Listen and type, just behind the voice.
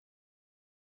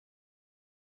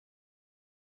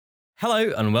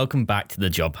Hello and welcome back to the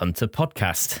Job Hunter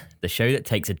podcast, the show that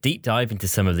takes a deep dive into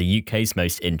some of the UK's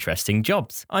most interesting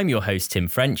jobs. I'm your host, Tim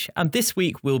French, and this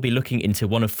week we'll be looking into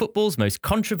one of football's most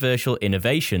controversial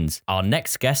innovations. Our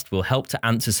next guest will help to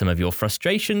answer some of your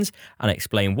frustrations and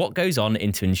explain what goes on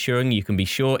into ensuring you can be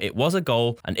sure it was a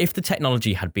goal, and if the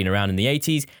technology had been around in the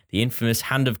 80s, the infamous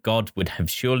hand of God would have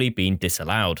surely been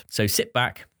disallowed. So sit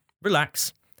back,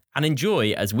 relax, and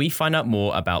enjoy as we find out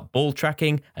more about ball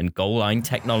tracking and goal line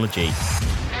technology.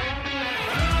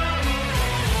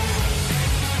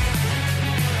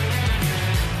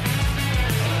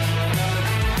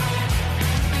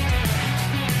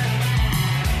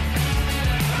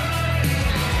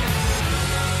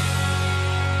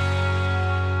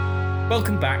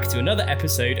 Welcome back to another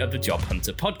episode of the Job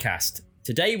Hunter podcast.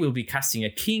 Today we'll be casting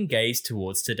a keen gaze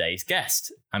towards today's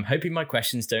guest. I'm hoping my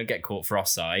questions don't get caught for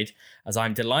offside, as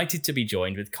I'm delighted to be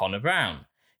joined with Connor Brown,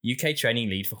 UK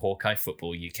training lead for Hawkeye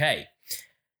Football UK.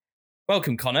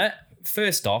 Welcome, Connor.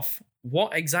 First off,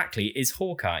 what exactly is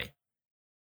Hawkeye?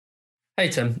 Hey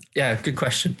Tim, yeah, good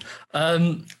question.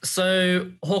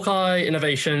 So Hawkeye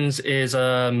Innovations is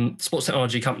a sports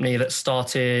technology company that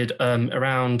started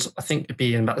around, I think it'd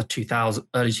be in about the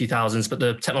early 2000s, but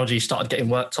the technology started getting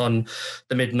worked on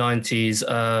the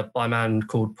mid-90s by a man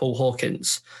called Paul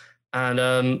Hawkins.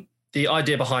 And the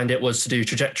idea behind it was to do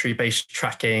trajectory-based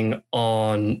tracking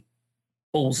on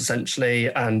balls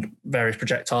essentially and various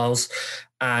projectiles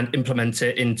and implement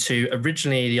it into,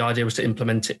 originally the idea was to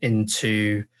implement it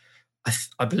into,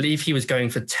 I believe he was going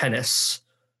for tennis,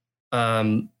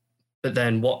 but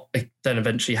then what then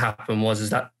eventually happened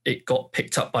was that it got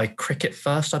picked up by cricket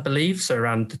first, I believe. So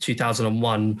around the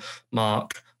 2001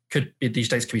 mark, these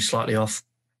days could be slightly off,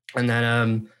 and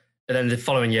then the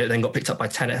following year it then got picked up by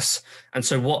tennis. And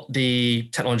so what the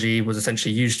technology was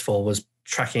essentially used for was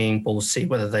tracking balls to see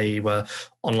whether they were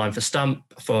online for stump,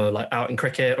 for like out in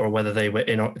cricket, or whether they were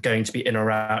going to be in or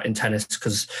out in tennis,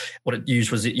 because what it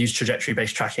used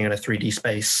trajectory-based tracking in a 3D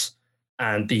space.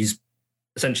 And these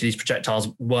projectiles,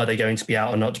 were they going to be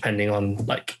out or not, depending on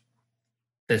like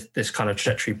this kind of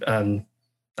trajectory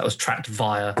that was tracked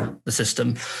via the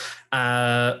system.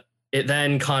 It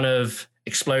then kind of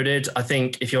exploded. I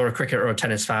think if you're a cricket or a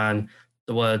tennis fan,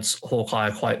 the words Hawkeye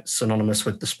are quite synonymous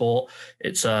with the sport.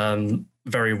 It's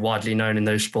very widely known in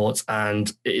those sports,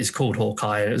 and it is called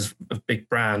Hawkeye. It was a big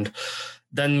brand.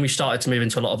 Then we started to move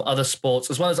into a lot of other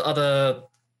sports, as well as other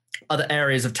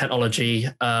areas of technology.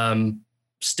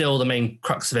 Still the main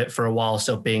crux of it for a while,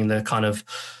 still being the kind of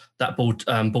that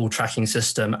ball tracking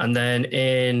system. And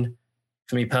then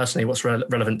for me personally, what's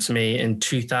relevant to me in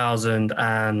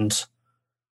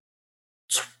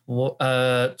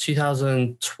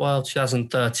 2012,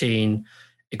 2013,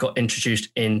 it got introduced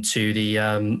into the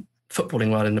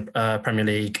footballing world in the Premier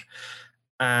League.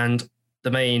 And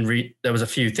there was a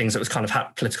few things that was kind of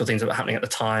political things that were happening at the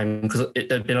time, because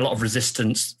there'd been a lot of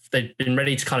resistance. They'd been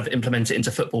ready to kind of implement it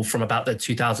into football from about the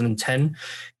 2010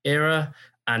 era.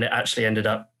 And it actually ended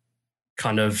up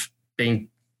kind of being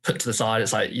put to the side.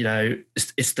 It's like,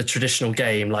 it's the traditional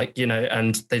game, like,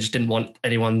 and they just didn't want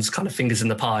anyone's kind of fingers in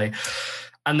the pie.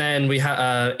 And then we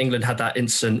had England had that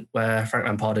incident where Frank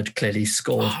Lampard had clearly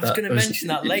scored. I was going to mention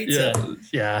that later.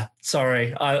 Yeah,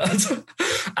 sorry. And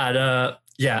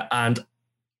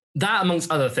that, amongst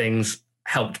other things,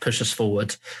 helped push us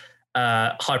forward.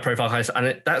 High profile,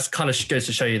 and that's kind of goes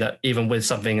to show you that even with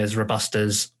something as robust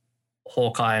as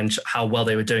Hawkeye and how well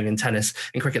they were doing in tennis,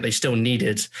 in cricket, they still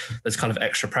needed those kind of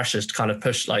extra pressures to kind of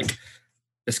push, like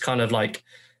this kind of like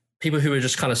people who were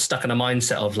just kind of stuck in a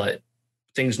mindset of like,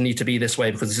 things need to be this way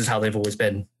because this is how they've always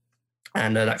been.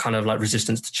 And that kind of like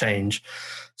resistance to change.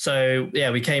 So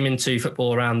yeah, we came into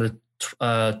football around the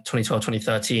 2012,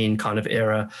 2013 kind of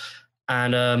era.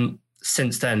 And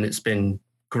since then it's been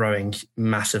growing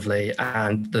massively.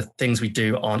 And the things we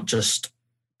do aren't just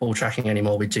ball tracking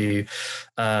anymore. We do,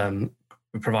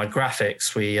 we provide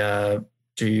graphics. We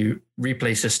do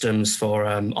replay systems for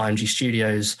IMG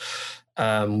Studios.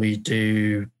 We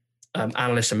do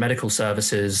analyst and medical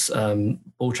services,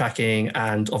 ball tracking,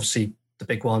 and obviously the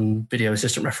big one, video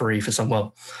assistant referee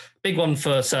for big one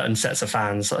for certain sets of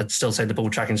fans. I'd still say the ball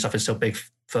tracking stuff is still big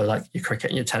for like your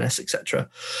cricket and your tennis, etc.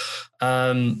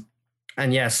 And I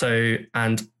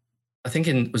think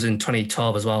it was in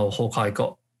 2012 as well, Hawkeye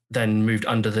got then moved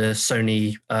under the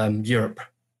Sony Europe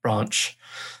branch.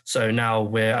 So now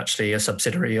we're actually a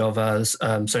subsidiary of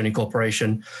Sony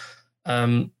Corporation.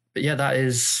 But yeah, that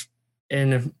is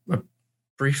in a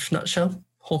brief nutshell,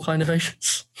 Hawkeye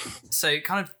Innovations. So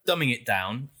kind of dumbing it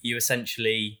down, you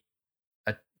essentially,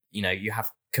 you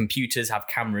have computers, have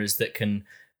cameras that can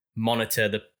monitor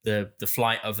the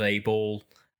flight of a ball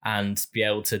and be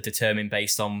able to determine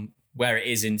based on where it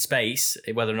is in space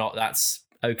whether or not that's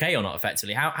okay or not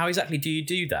effectively. How exactly do you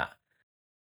do that?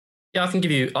 Yeah, I'll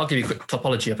give you a quick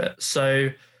topology of it. So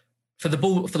for the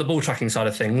ball tracking side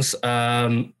of things,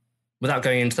 without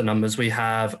going into the numbers, we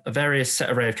have a various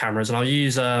set array of cameras, and I'll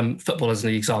use football as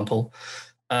an example.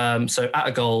 So at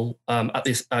a goal, at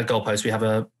this goalpost, we have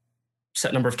a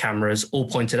set number of cameras all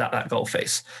pointed at that goal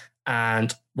face.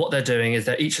 And what they're doing is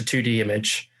they're each a 2D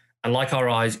image. And like our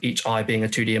eyes, each eye being a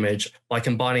 2D image, by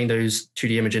combining those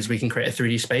 2D images, we can create a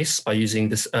 3D space by using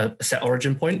this set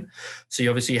origin point. So you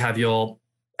obviously have your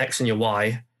X and your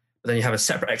Y, but then you have a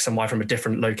separate X and Y from a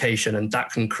different location, and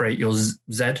that can create your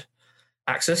Z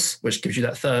axis, which gives you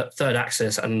that third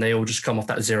axis, and they all just come off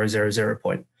that 0, 0, 0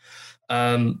 point.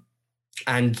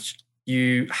 And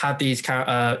you have these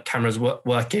cameras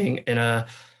working in a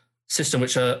system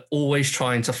which are always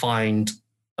trying to find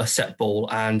a set ball,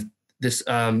 and this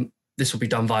will be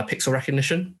done via pixel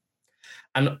recognition.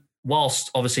 And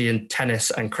whilst obviously in tennis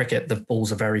and cricket the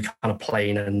balls are very kind of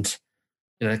plain, and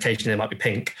occasionally they might be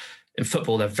pink, in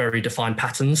football they're very defined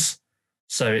patterns.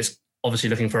 So it's obviously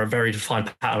looking for a very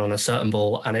defined pattern on a certain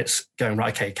ball, and it's going,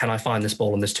 right, okay, can I find this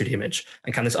ball on this 2D image?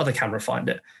 And can this other camera find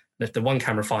it? And if the one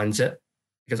camera finds it,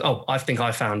 it goes, oh, I think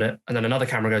I found it. And then another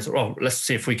camera goes, oh, let's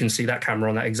see if we can see that camera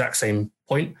on that exact same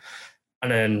point.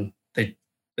 And then they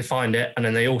find it, and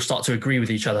then they all start to agree with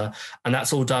each other. And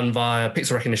that's all done via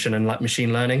pixel recognition and like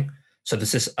machine learning. So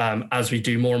this is, as we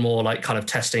do more and more like kind of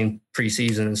testing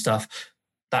pre-season and stuff,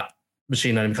 that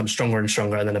machine learning becomes stronger and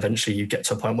stronger. And then eventually you get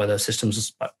to a point where the system's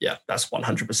just like, yeah, that's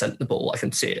 100% the ball. I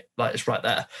can see it. Like it's right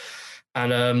there.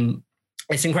 And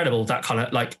it's incredible that kind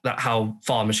of like that, how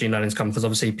far machine learning's come, because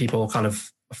obviously people are kind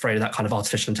of afraid of that kind of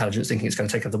artificial intelligence, thinking it's going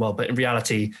to take over the world. But in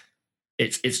reality,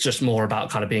 it's just more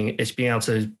about kind of being able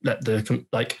to let the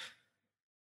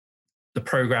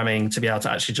programming to be able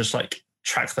to actually just like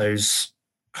track those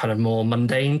kind of more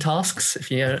mundane tasks, if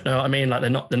you know what I mean. Like they're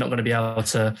not going to be able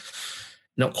to,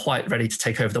 not quite ready to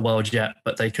take over the world yet,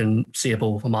 but they can see a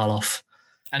ball a mile off.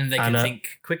 And they can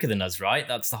think quicker than us, right?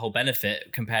 That's the whole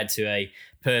benefit compared to a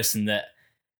person that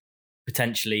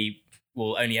potentially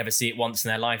will only ever see it once in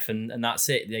their life, and that's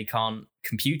it. They can't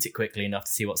compute it quickly enough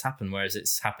to see what's happened, whereas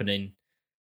it's happening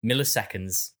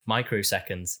milliseconds,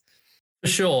 microseconds. For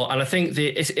sure. And I think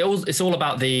it's all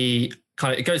about the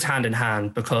kind of, it goes hand in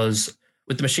hand, because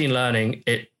with the machine learning,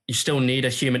 you still need a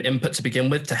human input to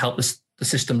begin with to help the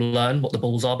system learn what the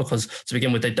balls are, because to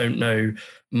begin with, they don't know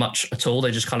much at all. They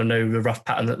just kind of know the rough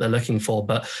pattern that they're looking for,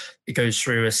 but it goes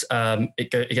through it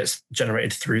gets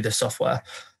generated through the software.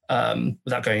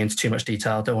 Without going into too much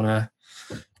detail, I don't want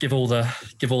to give all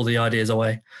the ideas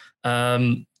away.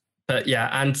 But yeah,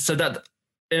 and so that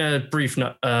in a brief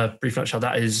nutshell,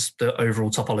 that is the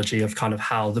overall topology of kind of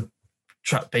how the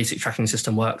basic tracking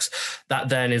system works. That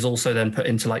then is also then put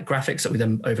into like graphics that we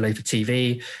then overlay for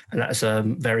TV, and that's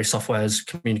various softwares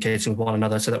communicating with one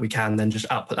another so that we can then just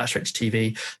output that straight to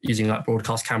TV using like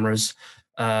broadcast cameras.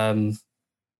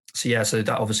 So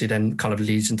that obviously then kind of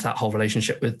leads into that whole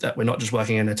relationship with that. We're not just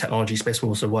working in a technology space, we're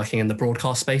also working in the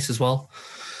broadcast space as well,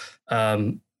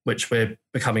 which we're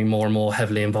becoming more and more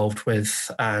heavily involved with,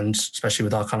 and especially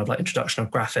with our kind of like introduction of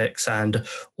graphics, and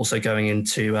also going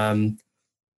into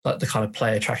like the kind of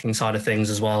player tracking side of things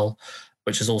as well,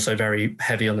 which is also very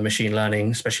heavy on the machine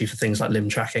learning, especially for things like limb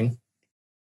tracking.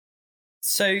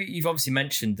 So you've obviously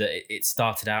mentioned that it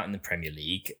started out in the Premier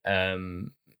League.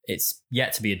 It's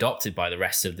yet to be adopted by the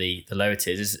rest of the lower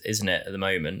tiers, isn't it, at the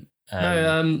moment?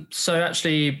 No. So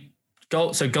actually,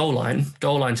 goal line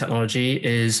technology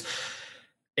is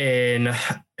in.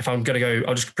 If I'm going to go,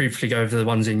 I'll just briefly go over the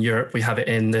ones in Europe. We have it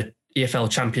in the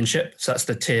EFL Championship, so that's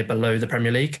the tier below the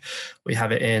Premier League. We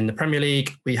have it in the Premier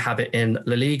League. We have it in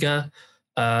La Liga.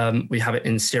 We have it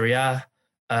in Serie A,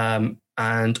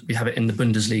 and we have it in the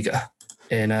Bundesliga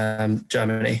in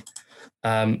Germany.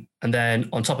 And then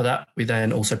on top of that, we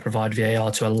then also provide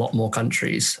VAR to a lot more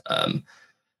countries,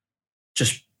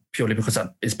 just purely because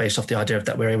that is based off the idea of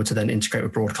that we're able to then integrate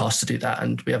with broadcast to do that.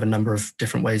 And we have a number of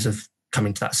different ways of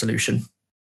coming to that solution.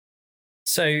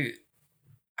 So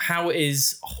how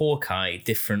is Hawkeye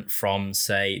different from,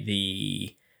 say,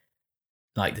 the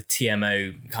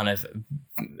TMO kind of,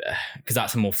 because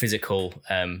that's a more physical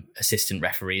assistant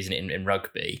referee, isn't it, in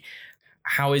rugby?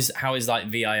 How is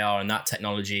like VAR and that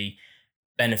technology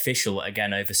beneficial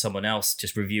again over someone else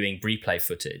just reviewing replay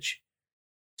footage?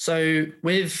 So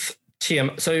with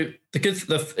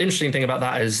the interesting thing about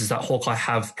that is that Hawkeye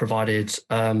have provided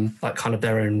like kind of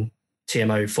their own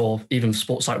TMO for even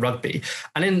sports like rugby.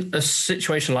 And in a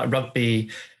situation like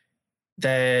rugby,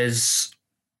 there's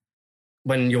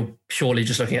when you're purely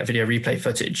just looking at video replay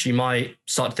footage, you might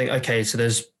start to think, okay, so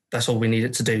that's all we need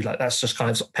it to do. Like that's just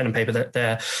kind of pen and paper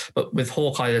there. But with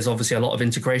Hawkeye, there's obviously a lot of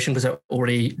integration because they're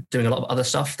already doing a lot of other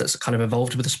stuff that's kind of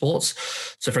evolved with the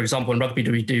sports. So for example, in rugby,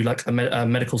 we do like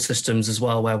medical systems as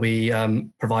well, where we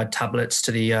provide tablets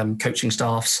to the coaching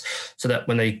staffs so that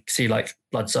when they see like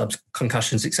blood subs,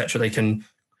 concussions, etc.,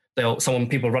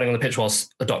 people running on the pitch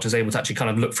whilst the doctor's able to actually kind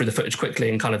of look through the footage quickly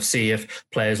and kind of see if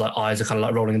players' like eyes are kind of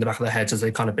like rolling in the back of their heads as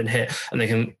they've kind of been hit, and they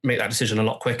can make that decision a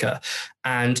lot quicker.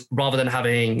 And rather than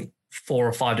having 4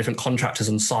 or 5 different contractors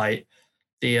on site,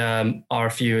 the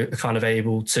RFU are kind of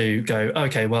able to go,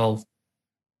 okay, well,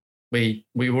 we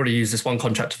already use this one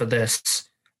contractor for this.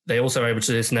 They also are able to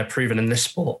do this and they're proven in this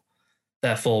sport.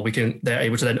 Therefore, they're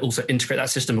able to then also integrate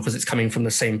that system because it's coming from the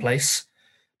same place.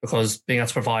 Because being able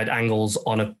to provide angles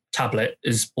on a tablet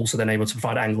is also then able to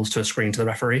provide angles to a screen to the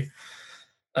referee.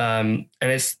 And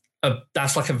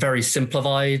that's like a very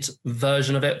simplified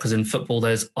version of it, because in football,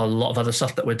 there's a lot of other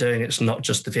stuff that we're doing. It's not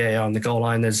just the VAR on the goal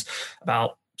line. There's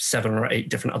about 7 or 8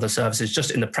 different other services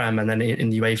just in the Prem, and then in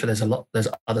the UEFA, there's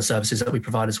other services that we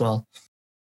provide as well.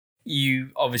 You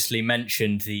obviously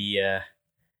mentioned the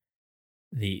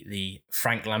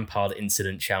Frank Lampard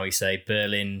incident, shall we say,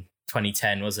 Berlin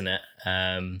 2010, wasn't it?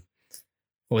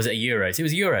 Or was it a Euros? It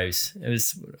was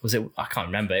Euros. Was it? I can't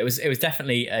remember. It was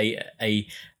definitely a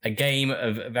game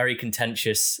of a very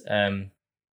contentious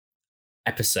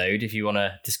episode, if you want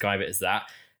to describe it as that.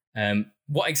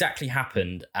 What exactly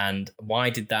happened, and why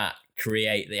did that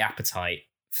create the appetite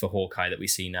for Hawkeye that we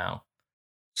see now?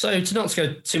 So to not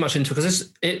go too much into it,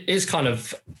 because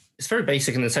it's very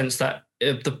basic in the sense that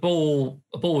if a ball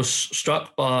was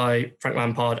struck by Frank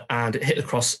Lampard and it hit the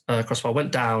crossbar,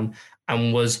 went down,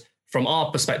 and was, from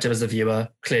our perspective as a viewer,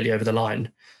 clearly over the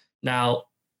line. Now,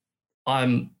 I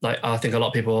think a lot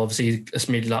of people obviously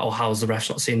immediately like, oh, how's the ref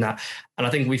not seen that? And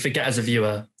I think we forget as a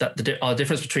viewer that our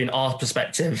difference between our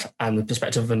perspective and the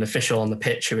perspective of an official on the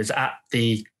pitch who is at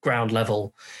the ground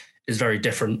level is very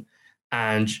different.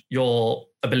 And your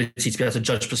ability to be able to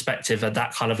judge perspective at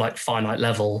that kind of like finite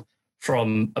level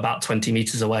from about 20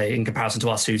 meters away in comparison to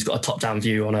us, who's got a top-down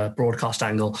view on a broadcast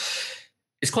angle,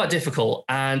 is quite difficult.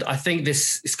 And I think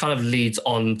this kind of leads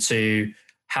on to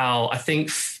how I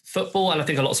think football, and I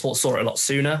think a lot of sports saw it a lot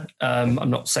sooner. I'm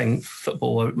not saying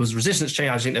football was resistant to change.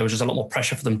 I think there was just a lot more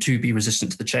pressure for them to be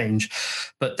resistant to the change.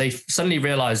 But they suddenly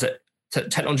realized that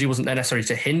technology wasn't there necessarily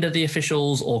to hinder the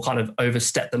officials or kind of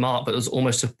overstep the mark, but it was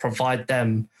almost to provide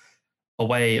them a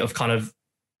way of kind of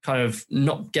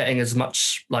not getting as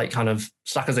much like kind of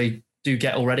slack as they do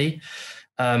get already.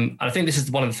 And I think this is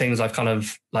one of the things I've kind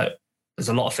of like, there's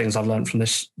a lot of things I've learned from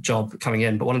this job coming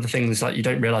in, but one of the things that you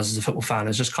don't realize as a football fan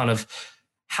is just kind of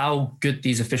how good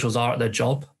these officials are at their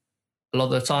job a lot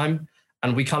of the time.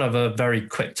 And we kind of are very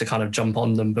quick to kind of jump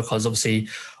on them because obviously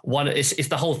it's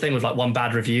the whole thing with like one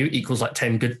bad review equals like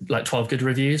 12 good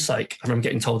reviews. Like I remember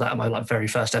getting told that at my like very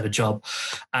first ever job.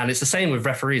 And it's the same with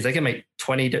referees. They can make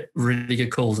 20 really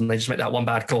good calls and they just make that one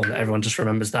bad call and everyone just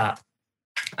remembers that.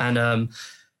 And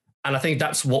I think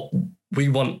that's what we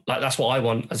want. Like that's what I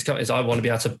want as a company, is I want to be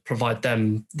able to provide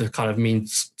them the kind of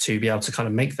means to be able to kind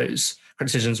of make those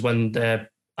decisions when they're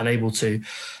unable to.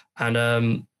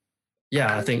 And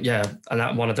I think, and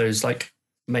that one of those like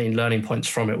main learning points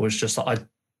from it was just that I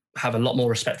have a lot more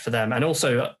respect for them. And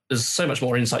also there's so much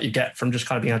more insight you get from just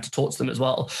kind of being able to talk to them as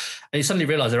well. And you suddenly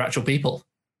realize they're actual people.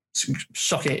 It's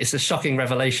shocking. It's a shocking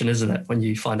revelation, isn't it? When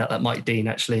you find out that Mike Dean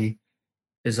actually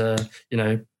is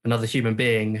another human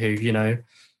being who,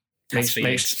 has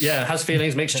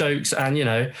feelings, makes jokes,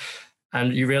 and,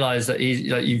 and you realize that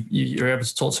you're able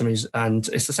to talk to him, and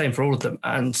it's the same for all of them.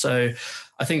 And so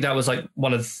I think that was like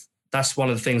that's one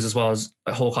of the things as well as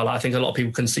Hawkeye. I think a lot of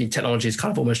people can see technology is kind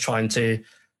of almost trying to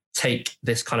take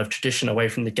this kind of tradition away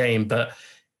from the game. But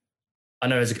I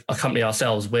know as a company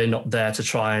ourselves, we're not there to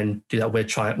try and do that.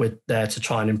 We're there to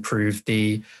try and improve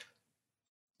the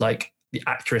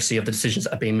accuracy of the decisions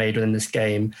that are being made within this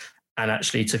game, and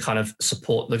actually to kind of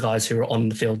support the guys who are on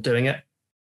the field doing it.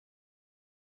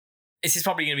 This is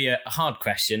probably going to be a hard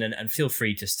question, and feel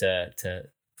free just to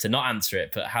not answer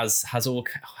it, but has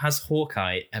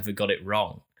Hawkeye ever got it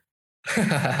wrong?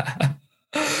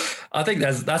 I think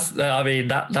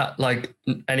that like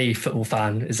any football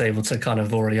fan is able to kind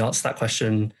of already answer that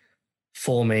question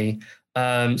for me.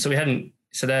 So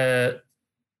they're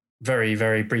very,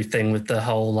 very brief thing with the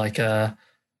whole like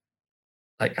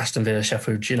Aston Villa,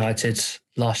 Sheffield United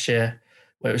last year,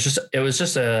 where it was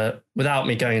just without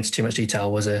me going into too much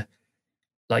detail, was a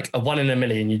 1 in a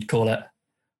million, you'd call it,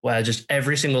 where just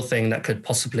every single thing that could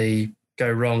possibly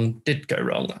go wrong did go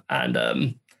wrong. And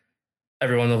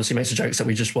everyone obviously makes the jokes that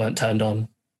we just weren't turned on.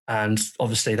 And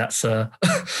obviously that's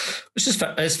it's just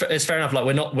it's fair enough.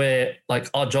 Like we're like,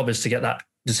 our job is to get that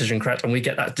decision correct, and we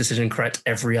get that decision correct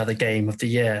every other game of the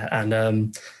year.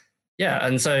 And yeah,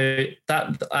 and so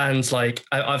that, and like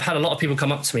I've had a lot of people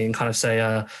come up to me and kind of say,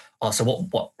 oh, so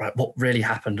what really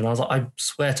happened? And I was like, I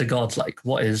swear to God, like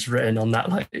what is written on that,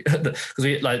 like because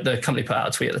we, like, the company put out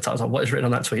a tweet at the time. I was like, what is written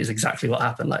on that tweet is exactly what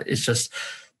happened. Like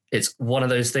it's one of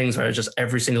those things where it's just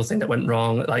every single thing that went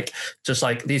wrong. Like, just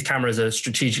like these cameras are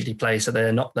strategically placed, so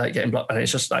they're not like getting blocked. And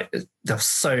it's just like, there's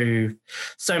so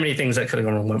many things that could have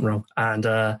gone wrong, went wrong.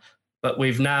 And, but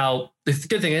we've now, the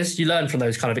good thing is you learn from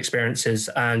those kind of experiences,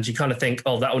 and you kind of think,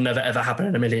 oh, that will never, ever happen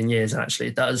in a million years. And actually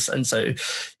it does. And so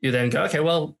you then go, okay,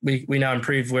 well, we now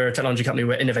improve. We're a technology company.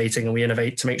 We're innovating, and we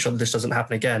innovate to make sure that this doesn't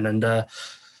happen again. And,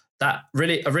 that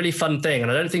a really fun thing. And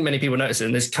I don't think many people notice it.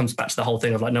 And this comes back to the whole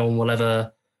thing of like, no one will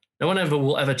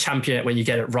ever champion it when you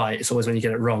get it right. It's always when you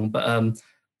get it wrong. But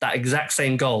that exact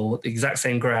same goal, the exact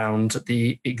same ground,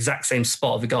 the exact same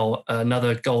spot of the goal,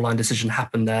 another goal line decision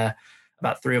happened there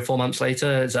about 3 or 4 months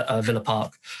later. Is at Villa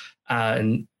Park,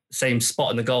 and same spot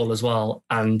in the goal as well.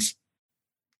 And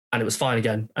it was fine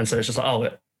again. And so it's just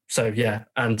like, so yeah.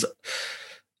 And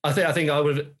I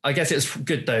guess it's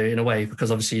good though, in a way,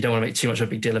 because obviously you don't want to make too much of a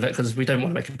big deal of it, because we don't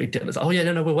want to make a big deal. It's like, oh yeah,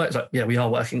 no, we're working. Like, yeah, we are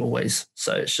working always.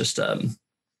 So it's just,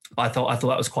 I thought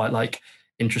that was quite like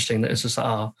interesting, that it's just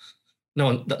like,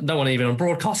 no one even on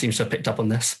broadcast seems to have picked up on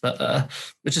this, but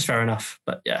which is fair enough.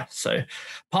 But yeah, so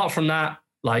apart from that,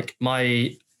 like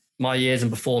my years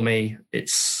and before me,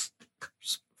 it's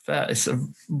a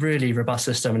really robust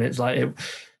system, and it's like it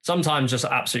sometimes just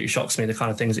absolutely shocks me the kind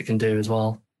of things it can do as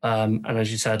well. And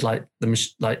as you said, like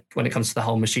when it comes to the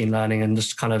whole machine learning and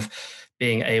just kind of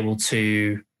being able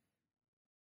to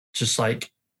just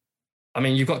like, I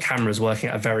mean, you've got cameras working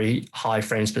at a very high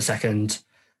frames per second,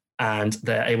 and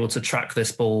they're able to track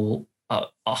this ball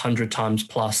 100 times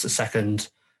plus a second.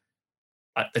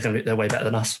 They're way better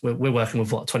than us. We're working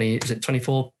with what,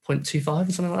 24.25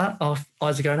 or something like that? Our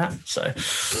eyes are going at. So,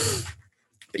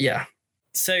 but yeah.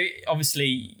 So obviously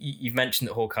you've mentioned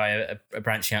that Hawkeye are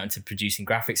branching out into producing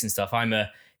graphics and stuff. I'm a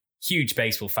huge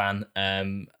baseball fan,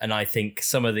 and I think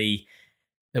some of the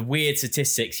weird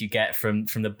statistics you get from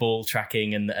the ball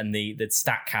tracking and the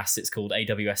StatCast, it's called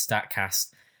AWS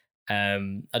StatCast. I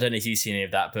don't know if you've seen any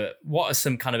of that, but what are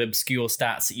some kind of obscure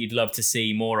stats that you'd love to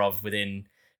see more of within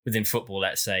football?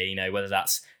 Let's say, you know, whether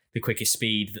that's the quickest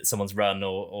speed that someone's run,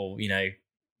 or you know,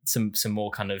 some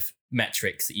more kind of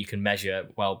metrics that you can measure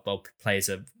while players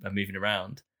are moving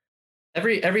around.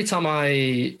 Every time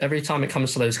it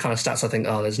comes to those kind of stats, I think,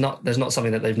 oh, there's not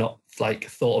something that they've not like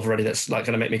thought of already that's like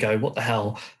going to make me go, what the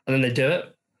hell? And then they do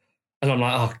it, and I'm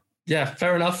like, oh yeah,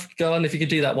 fair enough. Go on, if you could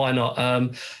do that, why not?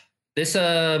 When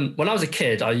I was a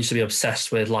kid, I used to be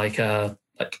obsessed with like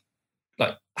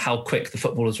how quick the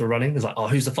footballers were running. It's like, oh,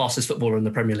 who's the fastest footballer in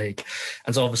the Premier League?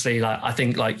 And so obviously, like, I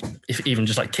think like if even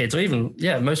just like kids, or even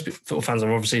most football fans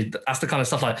are obviously, that's the kind of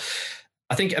stuff like.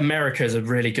 I think America is a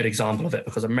really good example of it,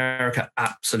 because America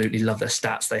absolutely love their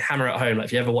stats. They hammer it home. Like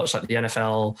if you ever watch like the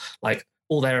NFL, like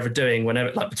all they're ever doing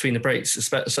whenever, like between the breaks,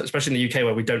 especially in the UK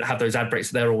where we don't have those ad breaks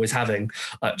that they're always having,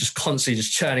 like just constantly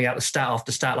just churning out the stat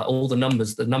after stat, like all the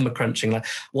numbers, the number crunching, like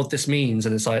what this means.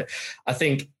 And it's like, I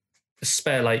think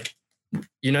like,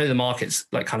 you know, the market's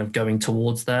like kind of going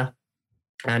towards there.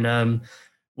 And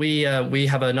we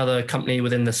have another company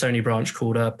within the Sony branch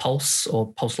called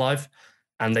Pulse Live.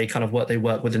 And they kind of work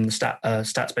within the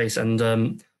stat space.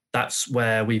 And that's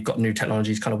where we've got new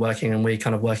technologies kind of working, and we're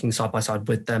kind of working side by side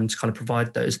with them to kind of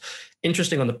provide those.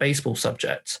 Interesting on the baseball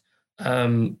subject,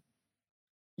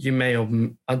 you may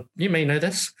know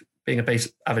this, being a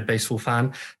avid baseball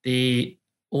fan,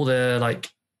 all the like,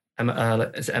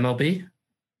 is it MLB?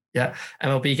 Yeah,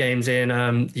 MLB games in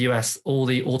the US, all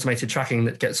the automated tracking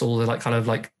that gets all the like kind of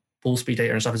like ball speed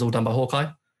data and stuff is all done by Hawkeye.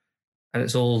 And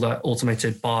it's all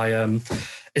automated by,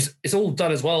 it's all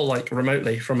done as well, like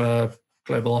remotely from a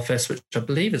global office, which I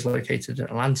believe is located in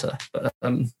Atlanta. But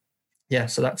yeah,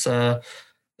 so that's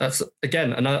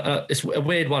again, it's a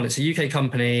weird one. It's a UK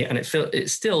company, and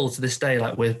it's still to this day,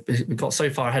 like we've got so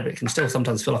far ahead, but it can still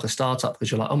sometimes feel like a startup,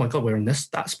 because you're like, oh my God, we're in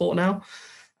that sport now.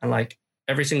 And like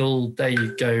every single day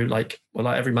you go, like, well,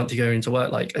 like every month you go into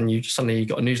work, like, and you suddenly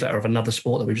got a newsletter of another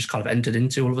sport that we just kind of entered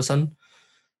into all of a sudden.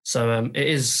 So it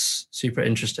is super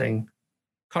interesting.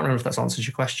 Can't remember if that's answers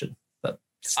your question, but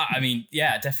I mean,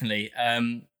 yeah, definitely.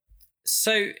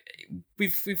 So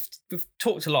we've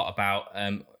talked a lot about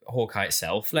Hawkeye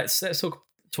itself. Let's talk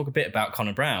a bit about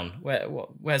Connor Brown.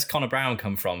 Where's Connor Brown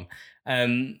come from?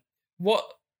 What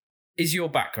is your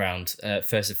background,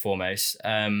 first and foremost?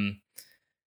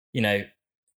 You know,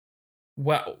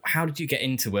 Well, how did you get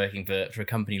into working for a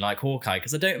company like Hawkeye?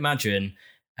 Because I don't imagine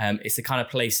it's the kind of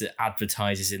place that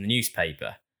advertises in the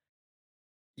newspaper.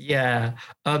 Yeah,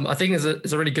 I think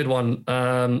it's a really good one.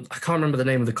 I can't remember the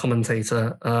name of the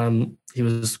commentator. He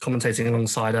was commentating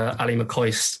alongside Ali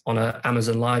McCoist on an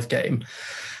Amazon Live game,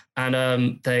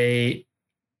 and they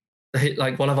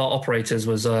like one of our operators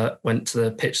was went to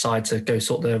the pitch side to go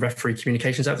sort the referee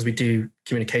communications out, because we do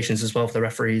communications as well for the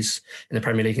referees in the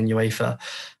Premier League and UEFA.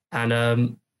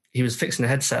 And he was fixing the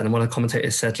headset, and one of the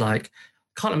commentators said, like,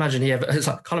 can't imagine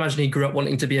he grew up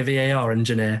wanting to be a VAR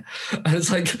engineer. And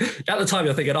it's like, at the time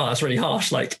you're thinking, oh, that's really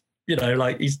harsh. Like,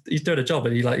 like he's doing a job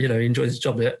and he he enjoys his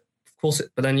job. Of course.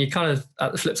 But then you kind of,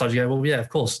 at the flip side, you go, well, yeah, of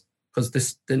course, because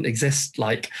this didn't exist.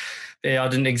 Like VAR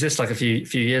didn't exist like a few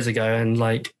years ago. And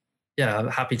like, yeah, I'm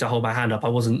happy to hold my hand up. I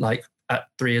wasn't like at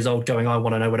 3 years old going, I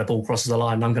want to know when a ball crosses the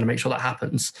line and I'm going to make sure that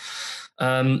happens.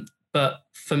 But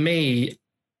for me,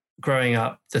 growing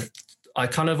up, I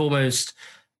kind of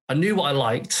I knew what I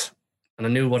liked and I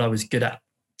knew what I was good at.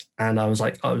 And I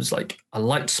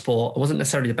liked sport. I wasn't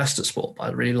necessarily the best at sport, but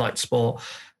I really liked sport.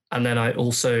 And then I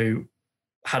also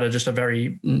had just a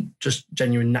very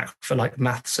genuine knack for like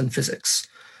maths and physics.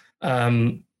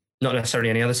 Not necessarily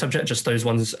any other subject, just those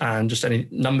ones, and just any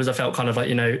numbers. I felt kind of like,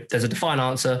 there's a defined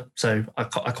answer. So I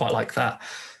quite like that.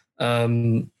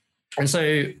 And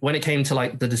so when it came to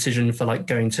like the decision for like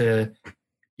going to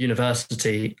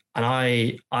university, and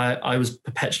I was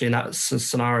perpetually in that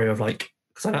scenario of like,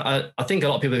 because I think a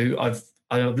lot of people who I've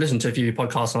listened to a few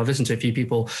podcasts and I've listened to a few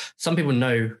people, some people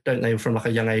know, don't they, from like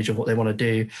a young age of what they want to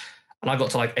do. And I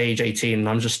got to like age 18 and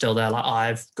I'm just still there. Like,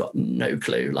 I've got no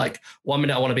clue. Like 1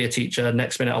 minute I want to be a teacher.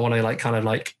 Next minute I want to like kind of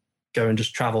like go and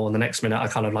just travel. And the next minute I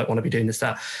kind of like want to be doing this,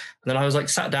 that. And then I was like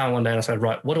sat down one day and I said,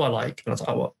 right, what do I like? And I was like,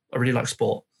 oh, well, I really like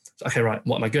sport. So, okay, right.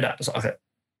 What am I good at? I was like, okay,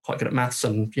 quite good at maths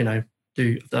and,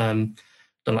 do done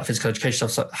like physical education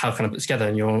stuff. So how can I put it together?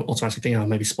 And you're automatically thinking, oh,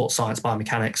 maybe sports science,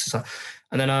 biomechanics. So,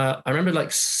 and then I remember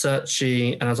like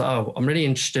searching and I was like, oh, I'm really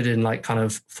interested in like kind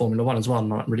of Formula One as well.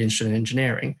 I'm really interested in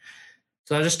engineering.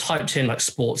 So I just typed in like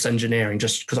sports engineering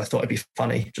just because I thought it'd be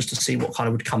funny, just to see what kind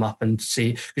of would come up and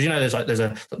see, because there's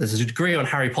a degree on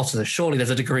Harry Potter. So surely there's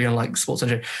a degree on like sports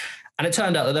engineering. And it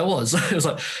turned out that there was. It was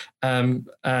like, and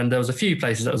there was a few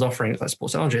places that was offering like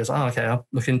sports technology. I was like, oh, okay, I'll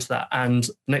look into that. And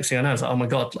next thing I know, I was like, oh my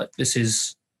God, like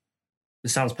this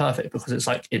sounds perfect, because it's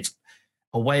like, it's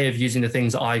a way of using the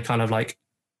things that I kind of like,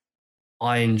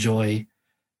 I enjoy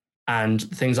and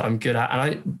things that I'm good at.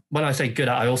 And when I say good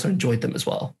at, I also enjoyed them as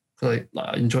well. Because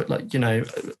I enjoy, like, I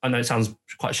know it sounds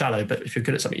quite shallow, but if you're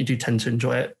good at something, you do tend to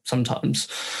enjoy it sometimes.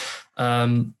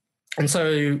 And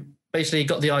so basically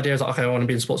got the idea of like, okay, I want to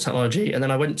be in sports technology. And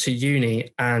then I went to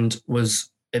uni and was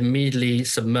immediately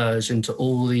submerged into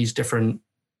all these different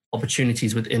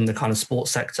opportunities within the kind of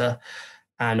sports sector.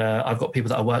 And I've got people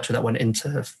that I worked with that went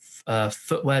into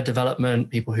footwear development,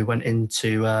 people who went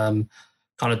into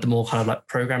kind of the more kind of like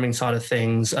programming side of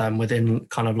things within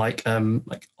kind of like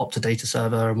Opta data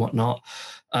server and whatnot.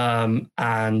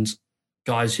 And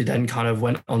guys who then kind of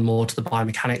went on more to the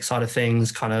biomechanics side of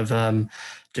things, kind of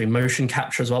doing motion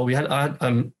capture as well. I had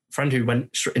a friend who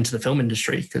went straight into the film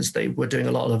industry because they were doing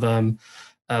a lot of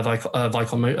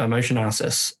Vicon motion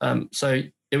analysis. So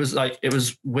it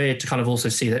was weird to kind of also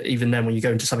see that even then when you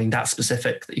go into something that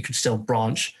specific, that you could still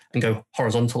branch and go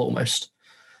horizontal almost.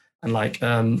 And like,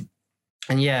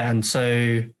 and so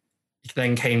it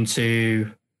then came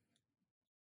to,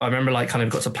 I remember like kind of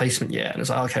got to placement year and it's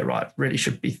like, okay, right, really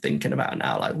should be thinking about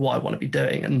now, like what I want to be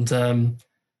doing. And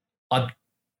I'd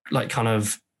like kind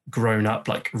of grown up,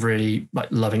 like really like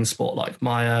loving sport. Like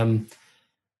my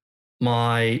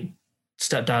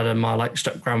stepdad and my like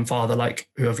step grandfather, like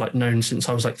who I've like known since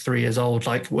I was like 3 years old,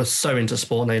 like was so into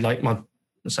sport. And they like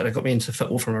they got me into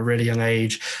football from a really young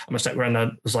age. And my step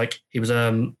granddad was like, he was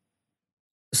a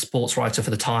sports writer for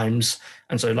the Times.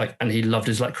 And so like, and he loved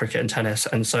his like cricket and tennis.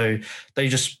 And so they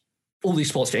just, all these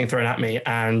sports getting thrown at me.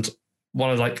 And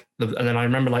one of like, and then I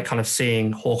remember like kind of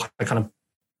seeing Hawkeye kind of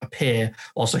appear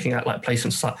whilst looking at like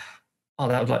placements, like, oh,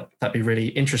 that'd be really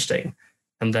interesting.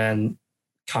 And then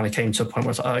kind of came to a point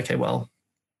where it's like, oh, okay, well,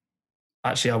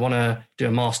 actually I want to do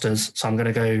a master's. So I'm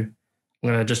going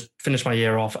to just finish my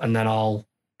year off and then I'll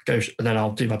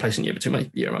do my placement year between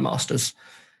my year and my master's.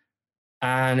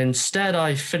 And instead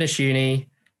I finished uni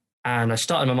and I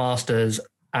started my master's,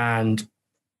 and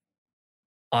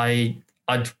I'd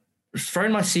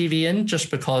thrown my CV in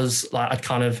just because like I'd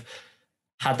kind of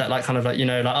had that like kind of like,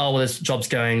 like, oh, well, this job's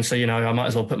going. So, I might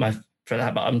as well put my for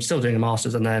that, but I'm still doing a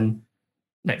master's. And then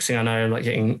next thing I know, like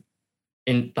getting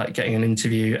an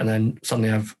interview, and then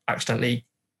suddenly I've accidentally,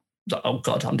 oh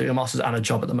God, I'm doing a master's and a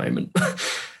job at the moment.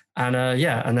 And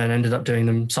and then ended up doing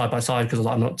them side by side because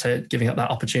I'm not giving up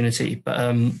that opportunity. But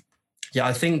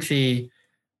I think the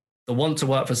want to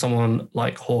work for someone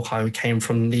like Hawkeye who came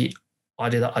from the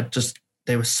idea that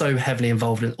they were so heavily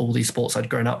involved in all these sports I'd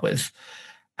grown up with,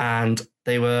 and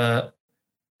they'd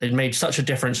made such a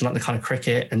difference in like the kind of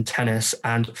cricket and tennis,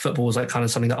 and football was like kind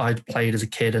of something that I'd played as a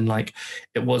kid, and like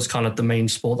it was kind of the main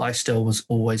sport that I still was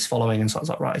always following. And so I was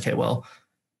like, right, okay, well,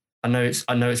 I know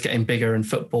it's getting bigger in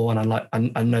football, and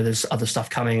I know there's other stuff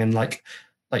coming, and like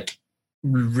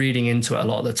reading into it a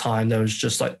lot of the time, there was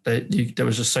just like there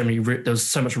was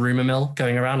so much rumor mill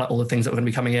going around, like all the things that were going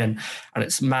to be coming in, and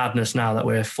it's madness now that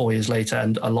we're 4 years later,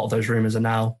 and a lot of those rumors are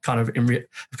now kind of have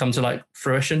come to like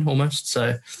fruition almost.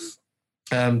 So,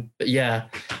 but yeah,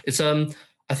 it's I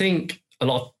think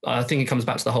it comes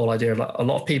back to the whole idea of like a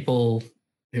lot of people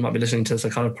who might be listening to this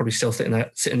are kind of probably still sitting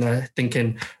there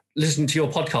thinking, listening to your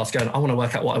podcast, going, I want to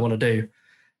work out what I want to do,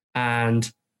 and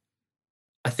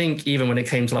I think even when it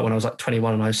came to like when I was like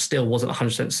 21 and I still wasn't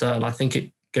 100% certain, I think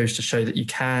it goes to show that you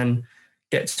can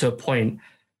get to a point,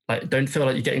 like don't feel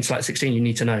like you're getting to like 16, you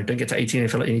need to know. Don't get to 18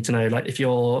 and feel like you need to know. Like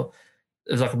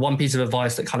there's like one piece of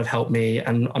advice that kind of helped me,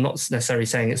 and I'm not necessarily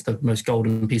saying it's the most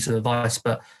golden piece of advice,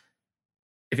 but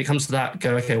if it comes to that,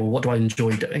 go, okay, well, what do I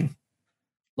enjoy doing?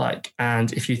 Like,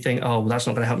 and if you think, oh, well, that's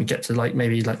not going to help me get to like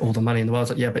maybe like all the money in the world,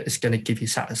 it's like, yeah, but it's going to give you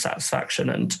satisfaction,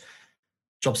 and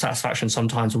job satisfaction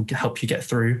sometimes will help you get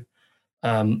through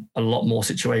a lot more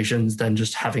situations than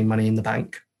just having money in the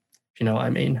bank, if you know what I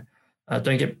mean.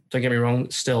 Don't get me wrong,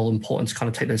 it's still important to kind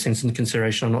of take those things into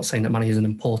consideration. I'm not saying that money isn't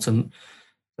important,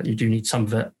 but you do need some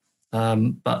of it.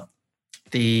 But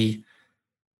I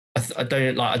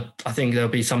think there'll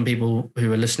be some people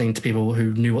who are listening to people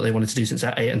who knew what they wanted to do since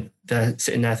they're 8, and they're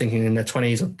sitting there thinking in their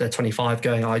 20s or they're 25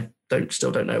 going, I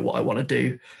still don't know what I want to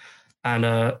do.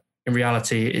 And in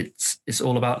reality, it's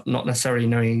all about not necessarily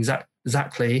knowing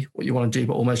exactly what you want to do,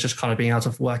 but almost just kind of being able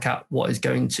to work out what is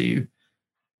going to,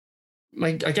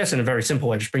 I guess in a very simple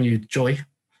way, just bring you joy.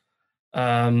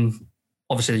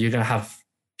 Obviously, you're going to have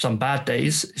some bad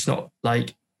days. It's not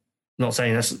like, I'm not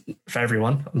saying that's for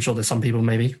everyone. I'm sure there's some people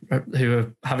maybe who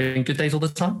are having good days all the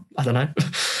time. I don't know.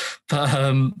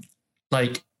 But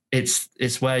like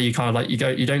it's where you kind of like, you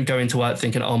don't go into work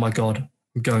thinking, oh my God,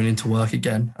 I'm going into work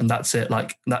again, and that's it.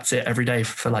 Like that's it every day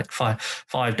for like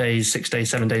 5 days, 6 days,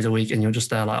 7 days a week, and you're just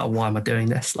there like, oh, why am I doing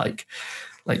this? Like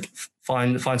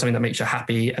find something that makes you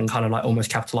happy and kind of like almost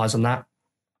capitalize on that.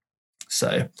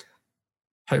 So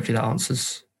hopefully that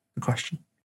answers the question.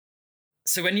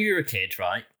 So when you were a kid,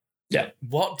 right? Yeah.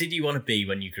 What did you want to be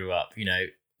when you grew up? You know,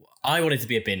 I wanted to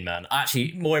be a bin man.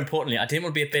 Actually, more importantly, I didn't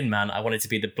want to be a bin man. I wanted to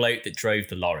be the bloke that drove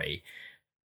the lorry.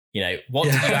 You know, what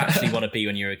did you actually want to be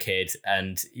when you were a kid?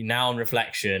 And now on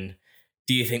reflection,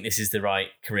 do you think this is the right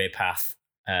career path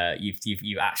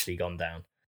you've actually gone down?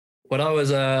 When I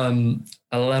was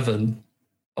 11,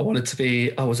 I wanted to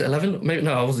be, was it 11? Maybe,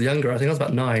 no, I was younger. I think I was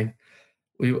about 9.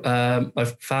 My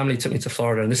family took me to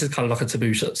Florida, and this is kind of like a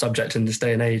taboo subject in this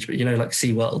day and age, but you know, like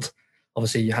SeaWorld,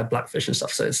 obviously you had blackfish and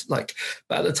stuff. So it's like,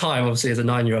 but at the time, obviously as a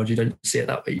 9-year-old, you don't see it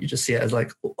that way. You just see it as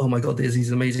like, oh my God, there's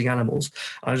these amazing animals.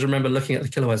 And I just remember looking at the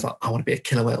killer whales like, I want to be a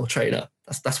killer whale trainer.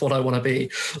 That's what I want to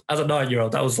be. As a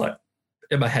 9-year-old, that was like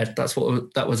in my head.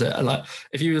 That was it. And like,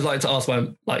 if you was like to ask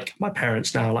my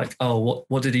parents now, like, oh,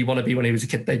 what did he want to be when he was a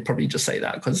kid? They'd probably just say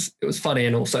that because it was funny.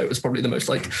 And also it was probably the most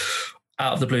like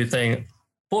out of the blue thing.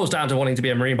 Boils down to wanting to be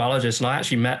a marine biologist. And I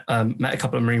actually met a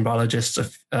couple of marine biologists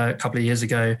a couple of years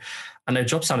ago, and their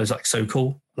job sounded like so cool.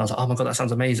 And I was like, oh my God, that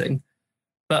sounds amazing.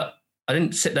 But I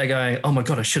didn't sit there going, oh my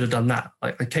God, I should have done that.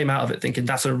 Like I came out of it thinking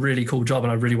that's a really cool job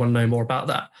and I really want to know more about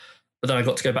that. But then I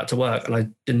got to go back to work and I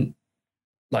didn't,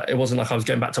 like, it wasn't like I was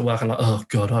going back to work and like, oh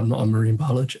God, I'm not a marine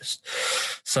biologist.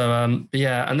 So,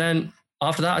 yeah. And then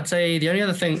after that, I'd say the only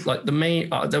other thing, like the main,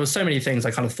 there was so many things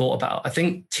I kind of thought about. I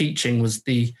think teaching was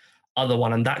the other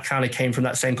one. And that kind of came from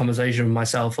that same conversation with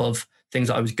myself of things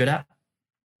that I was good at.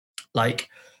 Like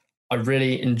I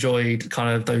really enjoyed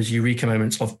kind of those eureka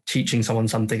moments of teaching someone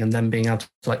something and then being able to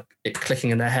like it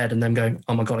clicking in their head and them going,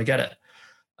 oh my God, I get it.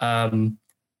 And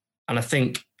I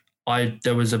think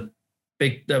there was a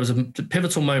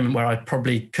pivotal moment where I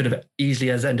probably could have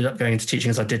easily as ended up going into teaching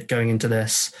as I did going into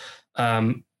this.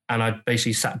 And I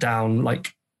basically sat down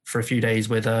like for a few days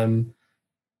with some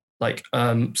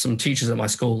teachers at my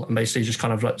school and basically just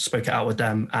kind of like spoke it out with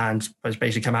them and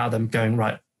basically come out of them going,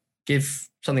 right, give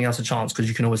something else a chance because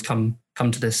you can always come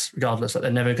to this regardless. Like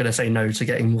they're never going to say no to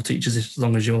getting more teachers as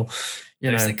long as you're,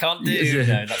 you know. They can't do.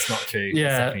 No, that's not true.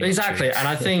 Yeah, exactly. And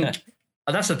I think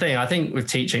that's the thing. I think with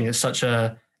teaching, it's such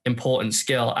a important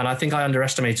skill. And I think I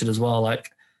underestimated as well. Like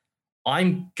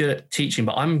I'm good at teaching,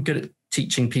 but I'm good at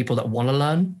teaching people that want to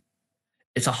learn.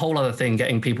 It's a whole other thing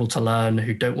getting people to learn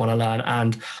who don't want to learn.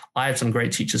 And I had some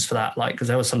great teachers for that. Like, because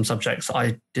there were some subjects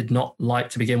I did not like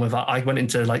to begin with. I went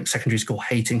into like secondary school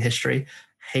hating history,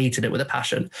 hated it with a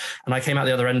passion. And I came out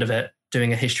the other end of it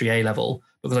doing a history A level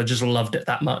because I just loved it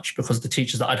that much, because the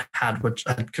teachers that I'd had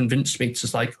had convinced me to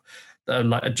just like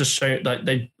just show, like,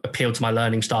 they appealed to my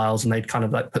learning styles and they'd kind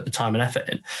of like put the time and effort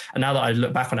in. And now that I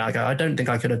look back on it, I go, I don't think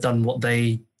I could have done what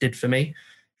they did for me.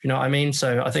 You know what I mean?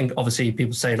 So I think obviously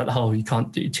people say like, oh, you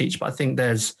can't teach, but I think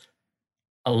there's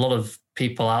a lot of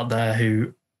people out there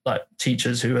who, like,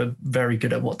 teachers who are very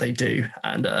good at what they do.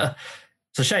 And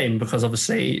it's a shame, because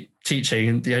obviously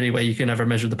teaching, the only way you can ever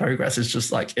measure the progress is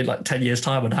just like in like 10 years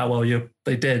time and how well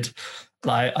they did.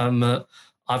 Like,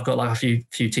 I've got like a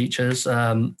few teachers.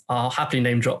 I'll happily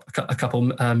name drop a couple,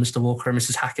 Mr. Walker and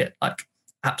Mrs. Hackett, like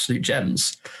absolute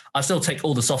gems. I still take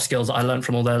all the soft skills that I learned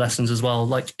from all their lessons as well,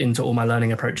 like into all my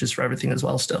learning approaches for everything as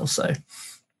well still. So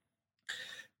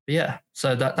yeah,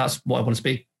 so that's what I want to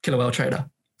be, killer whale trader.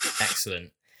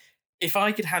 Excellent. If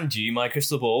I could hand you my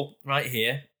crystal ball right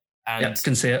here, and yeah,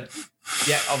 can see it.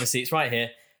 Yeah, obviously it's right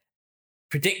here.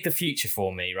 Predict the future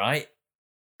for me, right?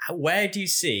 Where do you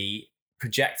see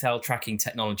projectile tracking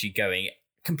technology going?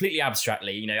 Completely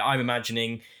abstractly, you know, I'm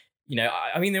imagining, you know,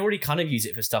 I mean, they already kind of use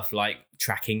it for stuff like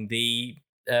tracking the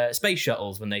space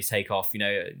shuttles when they take off, you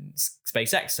know,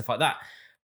 SpaceX, stuff like that.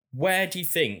 Where do you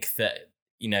think that,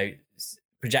 you know,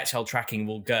 projectile tracking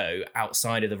will go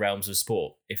outside of the realms of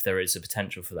sport, if there is a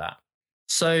potential for that?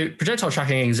 So projectile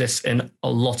tracking exists in a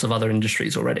lot of other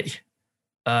industries already.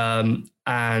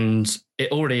 And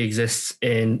it already exists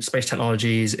in space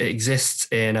technologies. It exists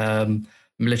in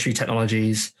military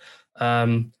technologies.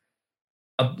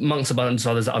 Amongst a bunch of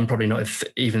others that I'm probably not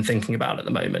even thinking about at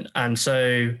the moment. And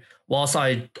so whilst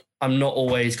I'm not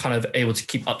always kind of able to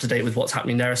keep up to date with what's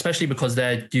happening there, especially because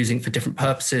they're using it for different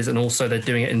purposes and also they're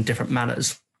doing it in different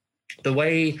manners. The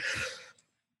way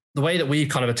that we've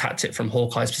kind of attacked it from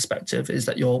Hawkeye's perspective is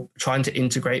that you're trying to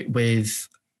integrate with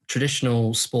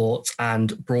traditional sports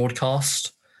and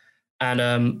broadcast.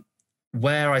 And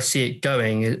where I see it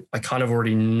going, I kind of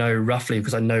already know roughly,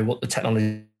 because I know what the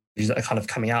technology that are kind of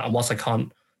coming out. And whilst I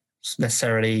can't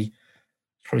necessarily,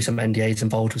 probably some NDAs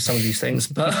involved with some of these things,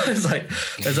 but it's like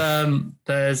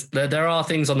there are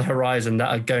things on the horizon that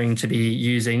are going to be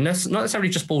using not necessarily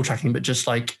just ball tracking, but just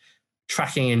like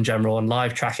tracking in general and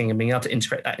live tracking, and being able to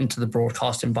integrate that into the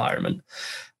broadcast environment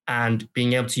and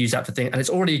being able to use that for things.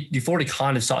 And you've already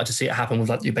kind of started to see it happen with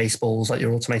like your baseballs, like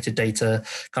your automated data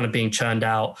kind of being churned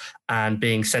out and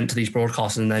being sent to these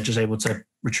broadcasters, and they're just able to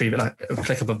retrieve it like a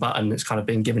click of a button. It's kind of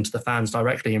being given to the fans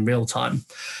directly in real time.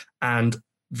 And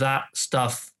that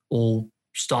stuff all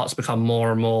starts to become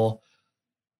more and more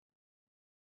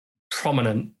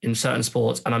prominent in certain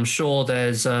sports. And I'm sure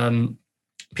there's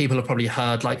people have probably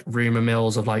heard like rumor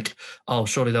mills of like, oh,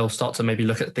 surely they'll start to maybe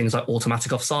look at things like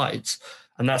automatic offsides.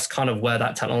 And that's kind of where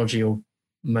that technology will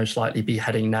most likely be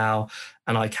heading now.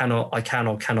 And I can or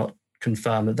cannot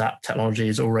confirm that technology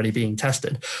is already being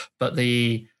tested. But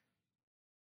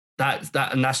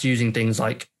that's using things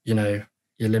like, you know,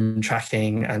 your limb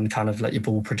tracking and kind of like your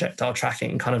ball projectile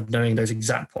tracking, kind of knowing those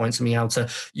exact points and being able to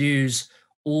use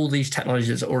all these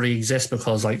technologies that already exist,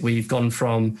 because like we've gone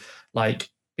from like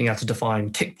being able to define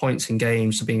kick points in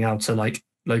games to being able to like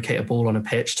locate a ball on a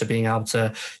pitch to being able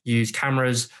to use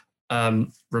cameras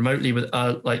remotely with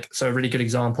so a really good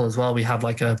example as well. We have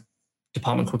like a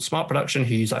department called Smart Production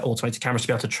who use like automated cameras to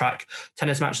be able to track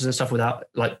tennis matches and stuff without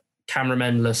like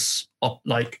cameramen-less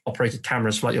operated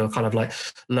cameras for like your kind of like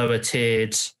lower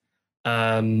tiered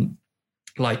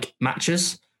like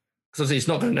matches. Because obviously it's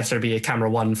not going to necessarily be a camera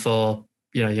one for,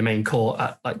 you know, your main court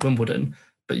at like Wimbledon,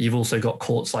 but you've also got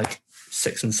courts like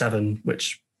 6 and 7,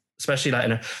 which especially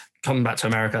like coming back to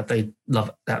America, they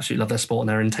absolutely love their sport and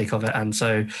their intake of it. And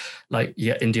so like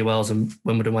you get India Wells and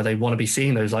Wimbledon where they want to be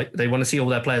seeing those, like they want to see all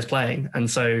their players playing. And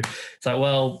so it's like,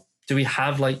 well, do we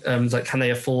have like can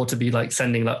they afford to be like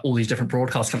sending like all these different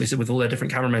broadcast companies with all their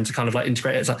different cameramen to kind of like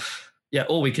integrate it? It's like, yeah,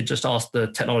 or we could just ask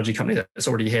the technology company that's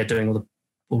already here doing all the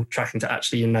ball tracking to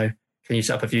actually, you know, can you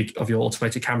set up a few of your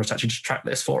automated cameras to actually just track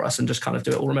this for us and just kind of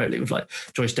do it all remotely with like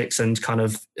joysticks and kind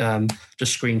of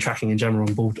just screen tracking in general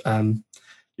on board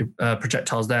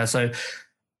projectiles there. So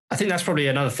I think that's probably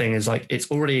another thing is like it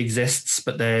already exists,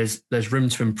 but there's room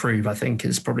to improve, I think,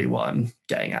 is probably what I'm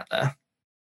getting at there.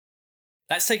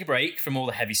 Let's take a break from all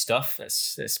the heavy stuff.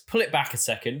 Let's pull it back a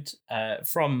second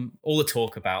from all the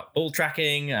talk about ball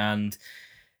tracking and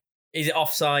is it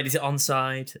offside, is it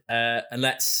onside? And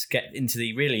let's get into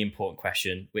the really important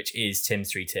question, which is Tim's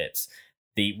 3 tips.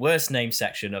 the worst name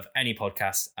section of any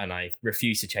podcast, and I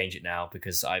refuse to change it now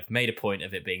because I've made a point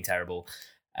of it being terrible.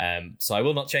 So I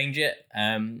will not change it.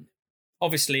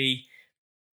 Obviously,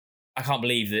 I can't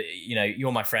believe that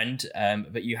you're my friend,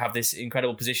 but you have this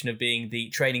incredible position of being the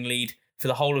training lead for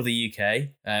the whole of the UK.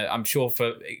 I'm sure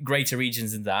for greater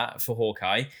regions than that for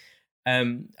Hawkeye.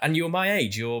 And you're my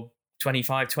age. You're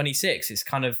 25, 26. It's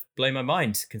kind of blown my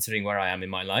mind considering where I am in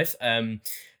my life.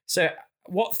 So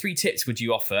what 3 tips would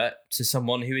you offer to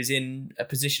someone who is in a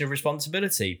position of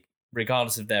responsibility,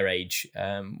 regardless of their age?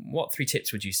 What 3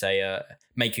 tips would you say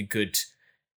make a good,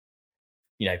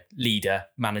 leader,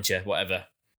 manager, whatever?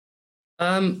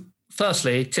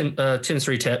 Firstly, Tim's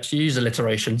 3 tips. You use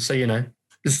alliteration, so you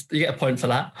get a point for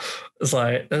that. It's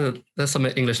like there's some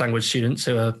English language students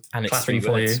who are clapping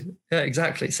for you. Yeah,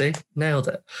 exactly. See, nailed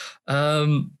it.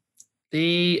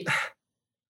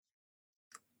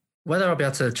 Whether I'll be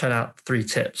able to churn out 3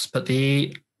 tips, but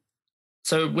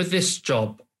so with this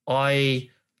job, I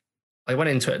went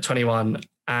into it at 21,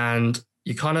 and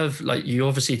you kind of you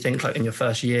obviously think in your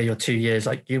first year, your 2 years,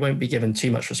 you won't be given too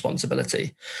much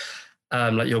responsibility.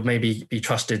 You'll maybe be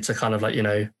trusted to kind of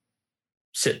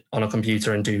sit on a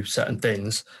computer and do certain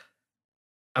things.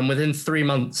 And within 3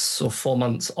 months or 4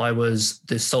 months, I was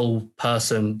the sole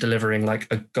person delivering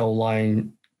a goal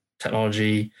line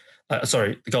technology,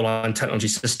 the goal line technology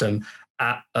system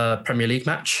at a Premier League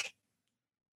match.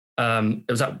 It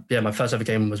was my first ever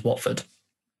game was Watford.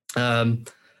 And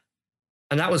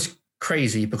that was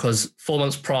crazy because 4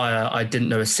 months prior, I didn't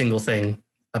know a single thing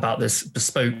about this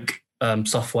bespoke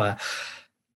software.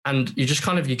 And you just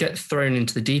you get thrown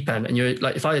into the deep end. And you're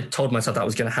if I had told myself that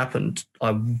was going to happen,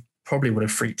 I probably would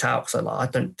have freaked out. So I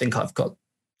don't think I've got,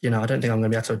 I don't think I'm going to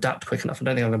be able to adapt quick enough. I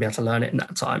don't think I'm going to be able to learn it in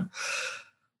that time.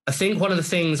 I think one of the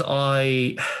things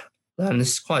I learned,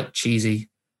 this is quite cheesy,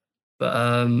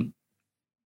 but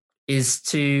is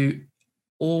to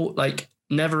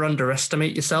never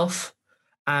underestimate yourself.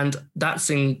 And that's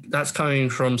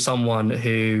coming from someone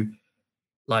who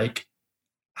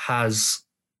has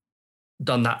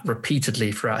done that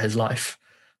repeatedly throughout his life,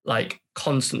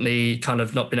 constantly kind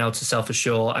of not been able to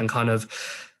self-assure and kind of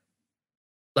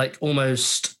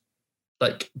almost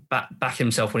back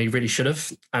himself when he really should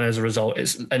have. And as a result,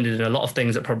 it's ended in a lot of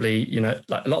things that probably, a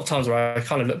lot of times where I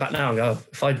kind of look back now and go,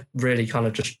 if I really kind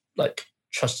of just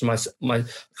trusted my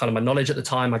kind of my knowledge at the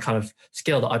time, my kind of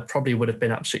skill, that I probably would have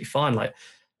been absolutely fine.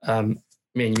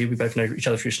 Me and you, we both know each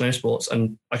other through snow sports,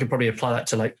 and I could probably apply that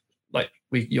to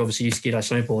you obviously you skied, I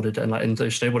snowboarded, and in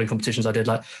those snowboarding competitions I did,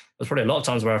 there's probably a lot of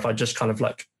times where if I just kind of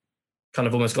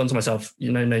almost gone to myself,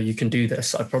 no, you can do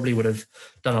this, I probably would have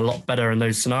done a lot better in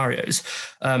those scenarios.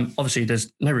 Obviously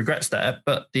there's no regrets there,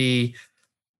 but the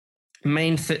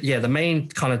main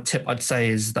kind of tip I'd say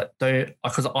is that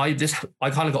because I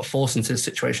kind of got forced into this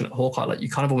situation at Hawkeye. You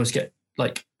kind of almost get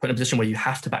put in a position where you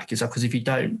have to back yourself, because if you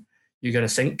don't, you're going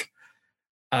to sink.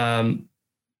 And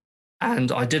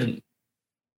I didn't.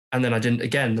 And then I didn't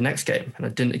again the next game, and I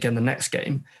didn't again the next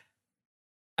game.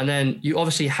 And then you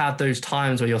obviously have those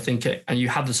times where you're thinking, and you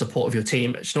have the support of your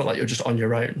team. It's not like you're just on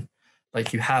your own.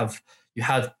 You have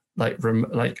a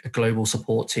global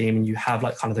support team, and you have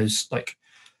kind of those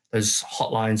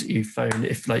hotlines that you phone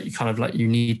if you kind of you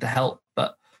need the help.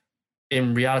 But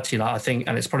in reality, I think,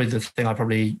 and it's probably the thing I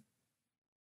probably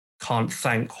can't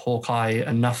thank Hawkeye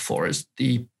enough for, is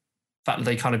the fact that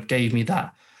they kind of gave me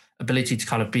that ability to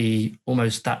kind of be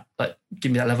almost that,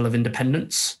 give me that level of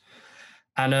independence.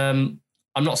 And I'm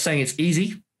not saying it's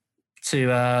easy to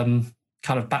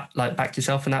kind of back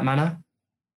yourself in that manner,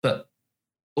 but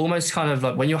almost kind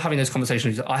of when you're having those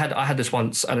conversations, I had this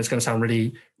once, and it's going to sound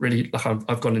really, really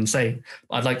I've gone insane.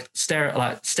 I'd stare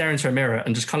into a mirror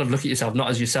and just kind of look at yourself, not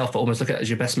as yourself, but almost look at it as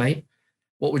your best mate.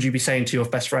 What would you be saying to your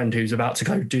best friend who's about to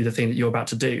go do the thing that you're about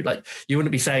to do? You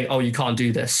wouldn't be saying, "Oh, you can't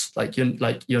do this.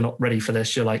 You're not ready for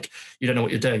this. You're you don't know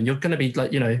what you're doing." You're going to be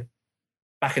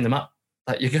backing them up.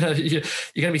 You're going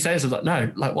to be saying something no,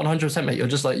 100%, mate. You're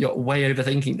just you're way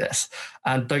overthinking this.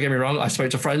 And don't get me wrong, I spoke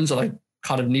to friends and I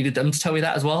kind of needed them to tell me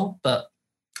that as well. But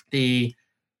at the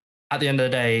end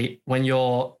of the day, when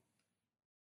you're,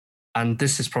 and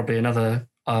this is probably another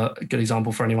good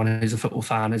example for anyone who's a football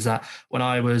fan, is that when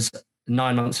I was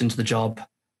 9 months into the job,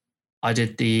 I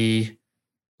did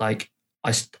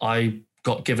I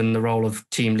got given the role of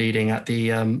team leading at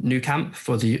the new camp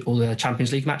for all the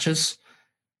Champions League matches.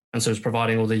 And so I was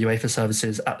providing all the UEFA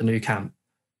services at the new camp.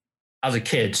 As a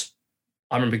kid,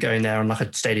 I remember going there on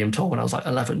a stadium tour when I was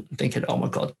 11, thinking, oh my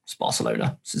God, it's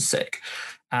Barcelona. This is sick.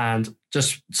 And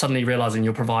just suddenly realizing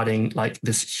you're providing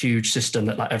this huge system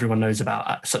that everyone knows about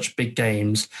at such big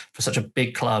games for such a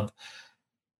big club.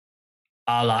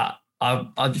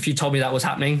 if you told me that was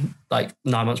happening like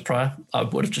 9 months prior, I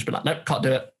would have just been like, nope, can't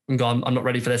do it. I'm gone. I'm not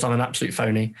ready for this. I'm an absolute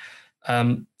phony.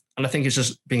 And I think it's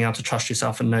just being able to trust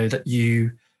yourself and know that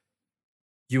you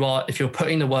are, if you're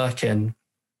putting the work in,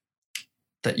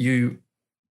 that you've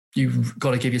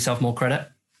got to give yourself more credit.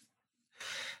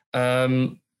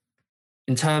 In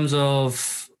terms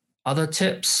of other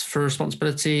tips for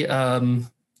responsibility, I'm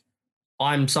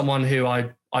someone who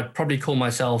I'd probably call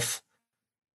myself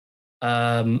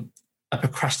a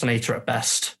procrastinator at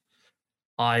best.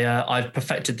 I've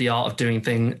perfected the art of doing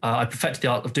things. I perfected the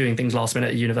art of doing things last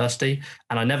minute at university,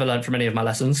 and I never learned from any of my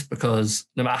lessons because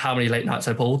no matter how many late nights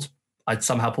I pulled, I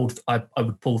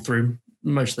would pull through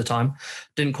most of the time.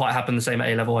 Didn't quite happen the same at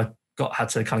A level. I had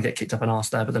to kind of get kicked up an arse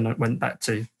there, but then I went back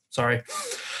to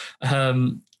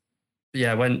when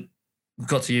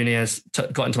got to uni, I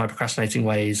got into my procrastinating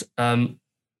ways.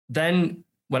 Then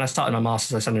when I started my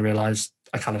masters, I suddenly realized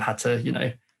I kind of had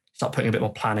to, start putting a bit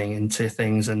more planning into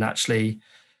things, and actually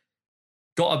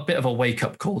got a bit of a wake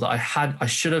up call that I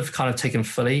should have kind of taken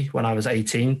fully when I was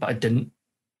 18, but I didn't.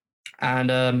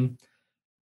 And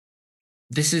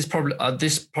this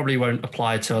probably won't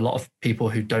apply to a lot of people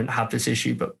who don't have this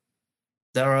issue, but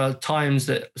there are times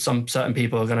that some certain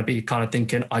people are going to be kind of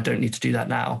thinking, I don't need to do that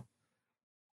now.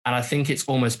 And I think it's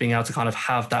almost being able to kind of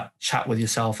have that chat with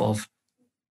yourself of,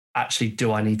 actually,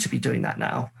 do I need to be doing that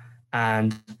now?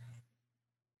 And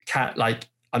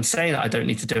I'm saying that I don't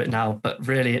need to do it now, but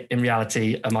really in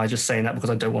reality, am I just saying that because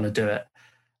I don't want to do it?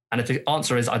 And if the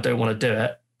answer is I don't want to do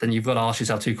it, then you've got to ask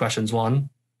yourself two questions. One,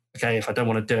 okay, if I don't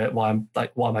want to do it, why am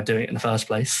I doing it in the first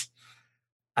place?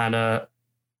 And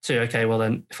two, okay, well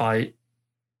then if I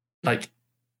I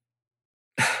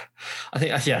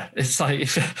think, it's like,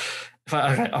 if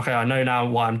I know now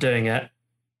why I'm doing it,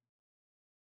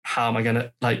 how am I going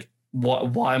to,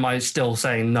 why am I still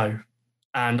saying no?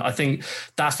 And I think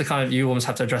that's the kind of, you almost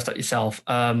have to address that yourself.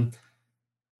 I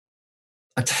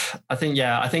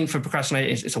think for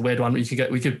procrastinating, it's a weird one. We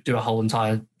could do a whole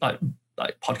entire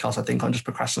podcast, I think, on just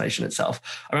procrastination itself.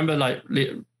 I remember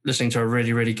listening to a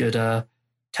really, really good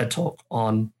TED talk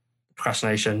on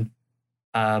procrastination.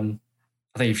 I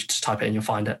think if you just type it in, you'll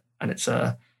find it. And it's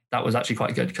that was actually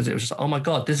quite good because it was just, oh my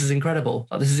God, this is incredible.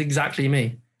 This is exactly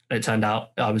me. And it turned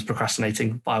out I was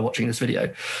procrastinating by watching this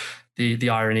video. The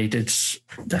irony did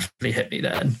definitely hit me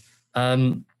then.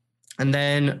 And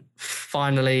then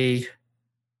finally,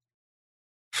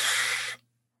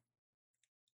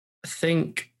 I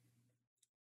think,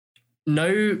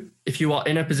 know if you are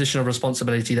in a position of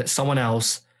responsibility that someone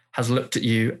else has looked at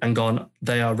you and gone,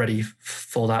 they are ready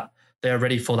for that. They are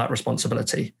ready for that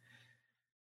responsibility.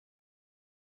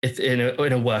 If in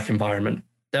a work environment,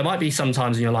 there might be some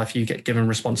times in your life you get given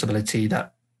responsibility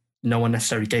that no one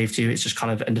necessarily gave to you. It's just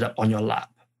kind of ended up on your lap.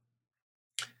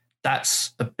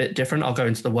 That's a bit different. I'll go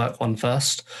into the work one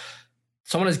first.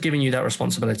 Someone has given you that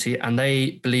responsibility and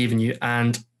they believe in you.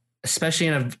 And especially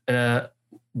in a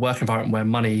work environment where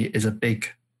money is a big,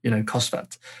 cost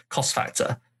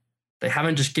factor, they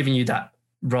haven't just given you that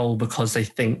role because they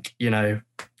think,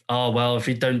 oh, well, if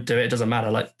you don't do it, it doesn't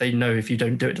matter. They know if you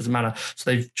don't do it, it doesn't matter. So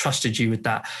they've trusted you with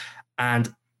that.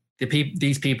 And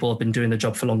these people have been doing the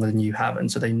job for longer than you have.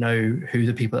 And so they know who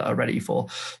the people that are ready for.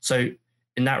 So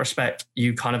in that respect,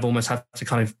 you kind of almost have to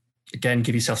kind of, again,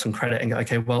 give yourself some credit and go,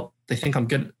 okay, well, they think I'm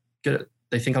good.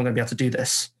 They think I'm going to be able to do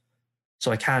this.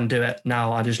 So I can do it.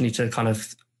 Now I just need to kind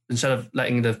of, instead of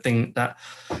letting the thing that,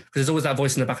 because there's always that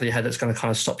voice in the back of your head that's going to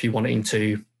kind of stop you wanting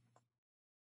to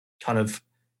kind of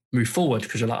move forward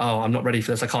because you're like, oh, I'm not ready for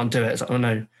this. I can't do it. It's like, oh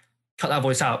no, cut that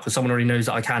voice out because someone already knows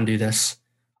that I can do this.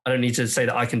 I don't need to say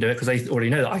that I can do it because they already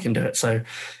know that I can do it. So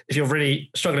if you're really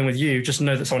struggling with you, just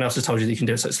know that someone else has told you that you can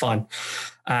do it. So it's fine.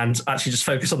 And actually just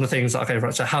focus on the things that, okay,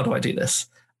 right, so how do I do this?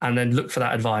 And then look for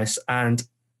that advice. And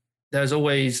there's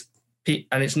always,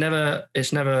 and it's never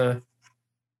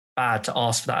bad to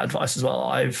ask for that advice as well.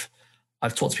 I've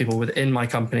talked to people within my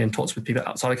company and talked with people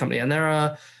outside the company. And there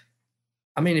are,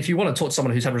 I mean, if you want to talk to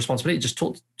someone who's had a responsibility, just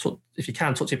talk, if you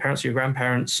can, talk to your parents or your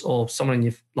grandparents or someone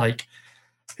you've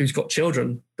who's got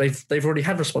children. They've already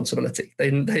had responsibility.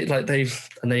 I'm not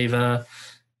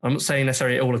saying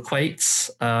necessarily it all equates.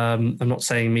 I'm not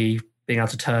saying me being able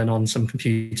to turn on some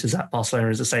computers at Barcelona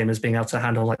is the same as being able to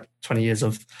handle 20 years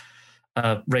of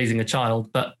raising a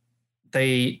child, but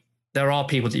there are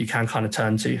people that you can kind of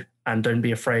turn to, and don't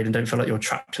be afraid and don't feel like you're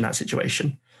trapped in that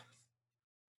situation.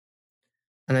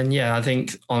 And then, I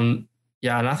think and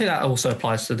I think that also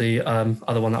applies to the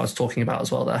other one that I was talking about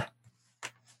as well there.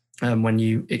 When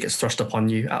it gets thrust upon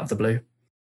you out of the blue.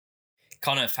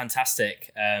 Connor, fantastic.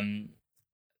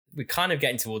 We're kind of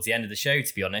getting towards the end of the show,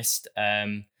 to be honest.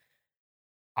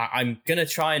 I'm going to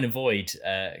try and avoid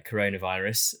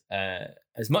coronavirus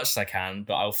as much as I can,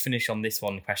 but I'll finish on this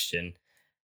one question.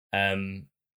 You've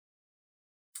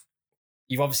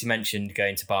obviously mentioned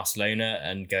going to Barcelona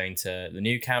and going to the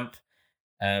Nou Camp.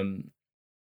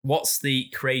 What's the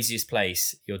craziest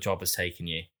place your job has taken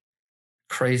you?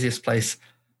 Craziest place?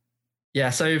 Yeah,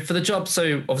 so for the job,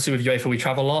 so obviously with UEFA, we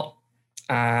travel a lot.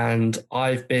 And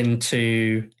I've been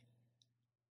to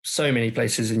so many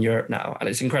places in Europe now, and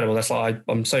it's incredible. That's like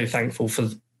I'm so thankful for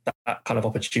that kind of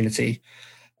opportunity.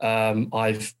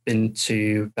 I've been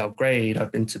to Belgrade,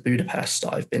 I've been to Budapest,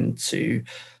 I've been to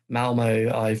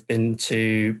Malmo, I've been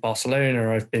to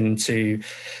Barcelona, I've been to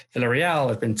Villarreal,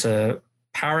 I've been to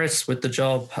Paris with the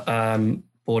job,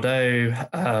 Bordeaux.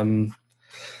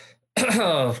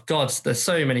 Oh God, there's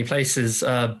so many places.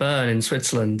 Bern in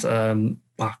Switzerland.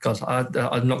 Oh God,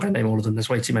 I'm not going to name all of them. There's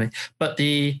way too many. But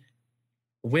the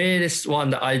weirdest one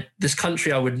that this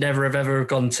country I would never have ever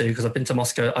gone to, because I've been to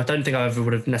Moscow. I don't think I ever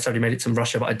would have necessarily made it to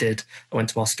Russia, but I did. I went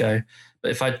to Moscow.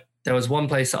 But there was one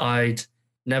place that I'd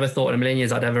never thought in a million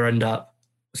years I'd ever end up,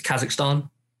 was Kazakhstan.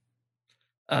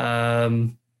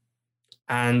 And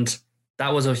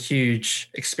that was a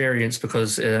huge experience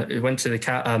because it went to the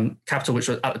capital, which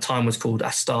at the time was called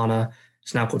Astana.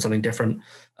 It's now called something different.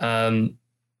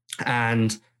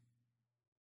 And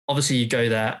obviously you go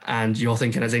there and you're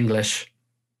thinking as English,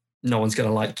 no one's going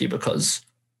to like you because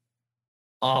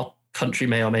our country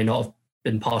may or may not have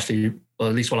been partially, or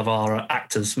at least one of our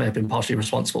actors may have been partially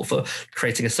responsible for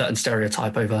creating a certain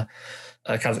stereotype over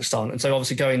Kazakhstan. And so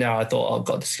obviously going there, I thought, oh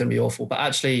God, this is going to be awful. But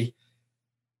actually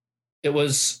it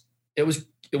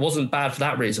wasn't bad for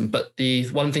that reason. But the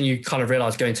one thing you kind of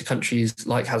realize going to countries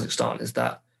like Kazakhstan is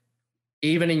that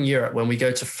even in Europe, when we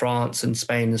go to France and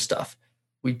Spain and stuff,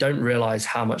 we don't realize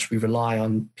how much we rely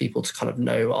on people to kind of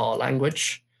know our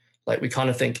language. Like we kind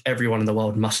of think everyone in the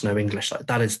world must know English. Like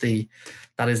that's the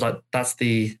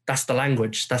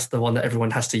language. That's the one that everyone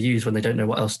has to use when they don't know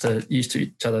what else to use to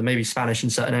each other. Maybe Spanish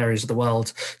in certain areas of the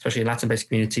world, especially in Latin-based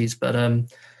communities. But I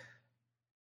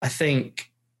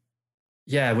think,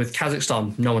 yeah, with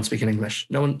Kazakhstan, no one's speaking English.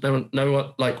 No one,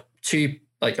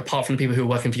 apart from people who are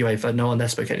working for UEFA, no one there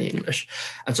spoke any English.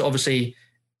 And so obviously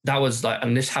that was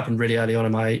and this happened really early on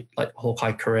in my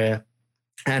Hawkeye career.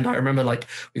 And I remember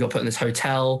we got put in this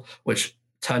hotel, which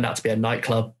turned out to be a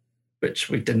nightclub, which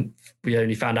we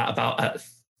only found out about at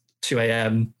 2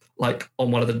 a.m. On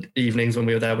one of the evenings when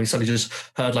we were there, we suddenly just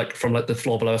heard from the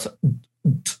floor below us,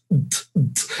 and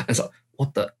it's like,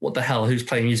 what the hell? Who's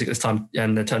playing music this time?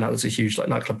 And it turned out there's a huge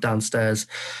nightclub downstairs.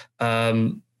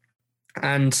 And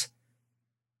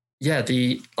yeah,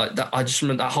 I just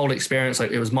remember that whole experience.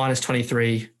 It was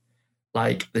 -23,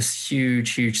 this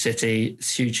huge city,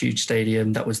 this huge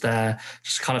stadium that was there.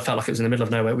 Just kind of felt like it was in the middle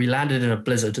of nowhere. We landed in a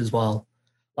blizzard as well.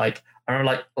 I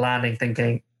remember landing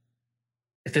thinking,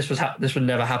 if this would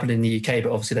never happen in the UK,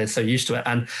 but obviously they're so used to it.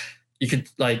 And you could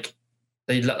they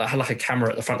had a camera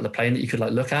at the front of the plane that you could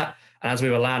look at. And as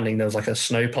we were landing, there was a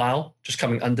snow plow just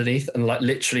coming underneath and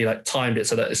literally timed it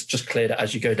so that it's just cleared it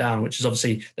as you go down, which is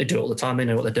obviously they do it all the time. They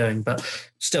know what they're doing, but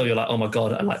still you're oh my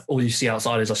God. And all you see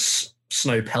outside is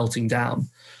snow pelting down.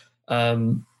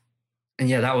 And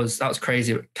yeah, that was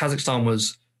crazy. Kazakhstan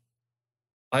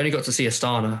I only got to see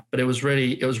Astana, but it was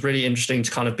really interesting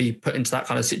to kind of be put into that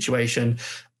kind of situation,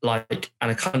 and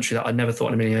a country that I never thought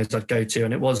in a million years I'd go to.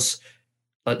 And it was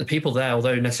the people there,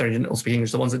 although necessarily didn't all speak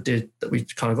English, the ones that did, that we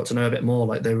kind of got to know a bit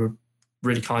more, they were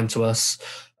really kind to us.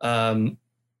 And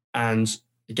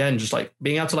again, just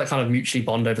being able to kind of mutually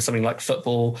bond over something like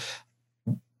football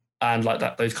and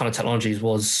that, those kind of technologies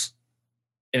was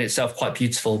in itself quite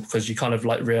beautiful, because you kind of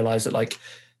realize that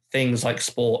things like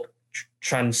sport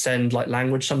transcend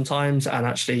language sometimes, and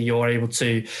actually you're able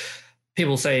to,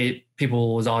 people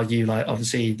always argue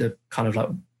obviously the kind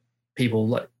of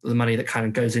people the money that kind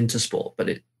of goes into sport, but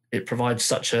it provides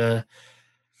such a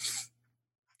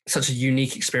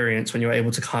unique experience when you're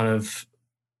able to kind of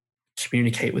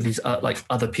communicate with these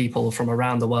other people from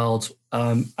around the world.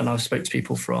 And I've spoke to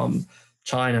people from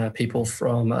China, people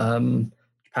from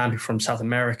Japan, people from South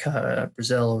America,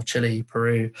 Brazil, Chile,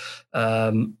 Peru,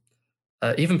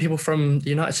 even people from the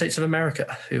United States of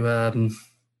America who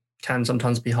can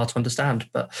sometimes be hard to understand.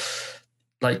 But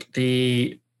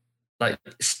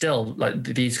still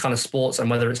these kind of sports, and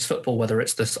whether it's football, whether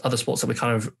it's this other sports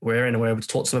that we're in, and we're able to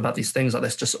talk to them about these things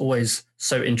this, just always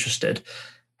so interested.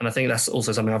 And I think that's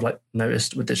also something I've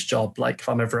noticed with this job. If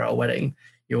I'm ever at a wedding,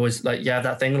 you always you have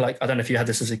that thing. I don't know if you had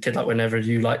this as a kid, whenever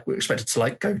you were expected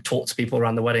to go talk to people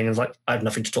around the wedding, and it's I have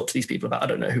nothing to talk to these people about. I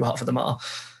don't know who half of them are.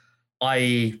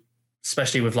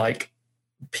 Especially with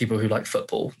people who like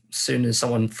football, as soon as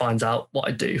someone finds out what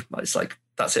I do, it's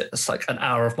that's it. It's like an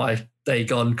hour of my day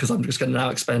gone because I'm just going to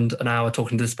now spend an hour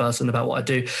talking to this person about what I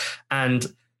do. And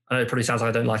I know it probably sounds like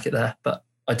I don't like it there, but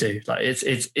I do. Like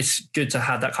it's good to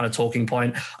have that kind of talking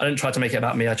point. I don't try to make it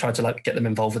about me. I try to like get them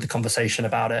involved with the conversation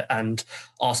about it and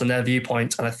ask them their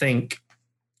viewpoint. And I think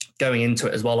going into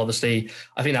it as well, obviously,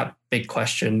 I think that big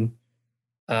question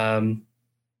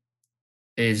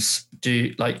is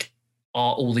should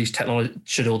all these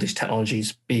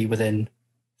technologies be within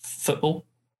football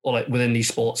or like within these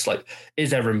sports? Like, is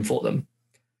there room for them?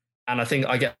 And I think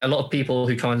I get a lot of people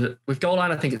who kind of with goal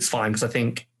line, I think it's fine because I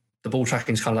think the ball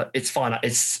tracking is kind of like, it's fine.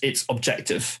 It's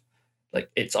objective. Like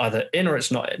it's either in or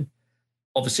it's not in.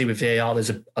 Obviously with VAR, there's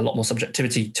a lot more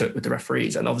subjectivity to it with the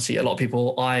referees. And obviously a lot of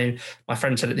people, my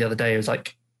friend said it the other day, it was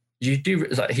like,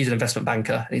 like, he's an investment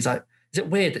banker. And he's like, is it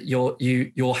weird that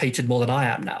you're hated more than I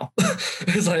am now?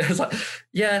 It's like,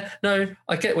 yeah, no,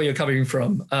 I get where you're coming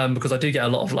from. Because I do get a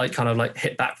lot of like kind of like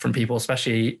hit back from people,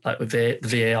 especially like with the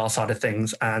VAR side of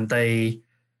things. And I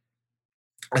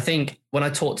think when I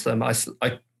talk to them, I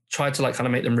try to like kind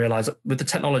of make them realize that with the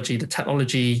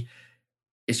technology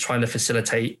is trying to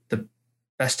facilitate the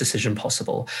best decision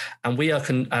possible. And we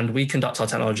conduct our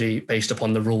technology based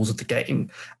upon the rules of the game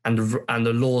and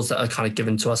the laws that are kind of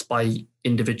given to us by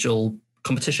individual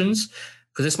competitions.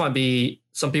 Because this might be,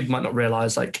 some people might not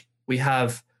realize, like we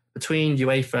have between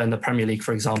UEFA and the Premier League,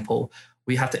 for example,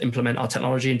 we have to implement our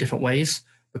technology in different ways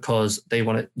because they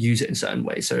want to use it in certain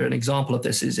ways. So an example of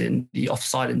this is in the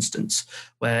offside instance,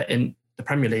 where in the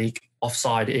Premier League,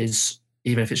 offside is,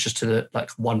 even if it's just to the like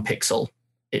 1 pixel,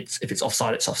 if it's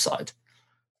offside, it's offside.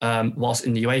 Whilst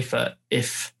in the UEFA,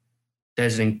 if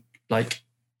there's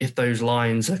if those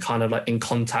lines are kind of like in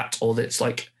contact, or it's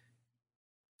like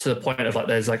to the point of like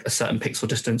there's like a certain pixel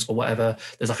distance or whatever,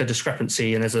 there's like a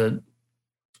discrepancy and there's a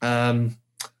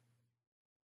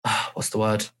what's the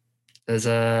word? There's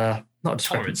a not a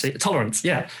discrepancy, tolerance.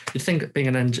 Yeah, you'd think being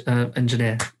an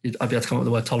engineer, I'd be able to come up with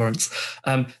the word tolerance.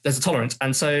 There's a tolerance,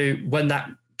 and so when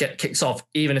that kicks off,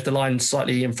 even if the line's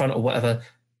slightly in front or whatever,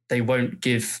 they won't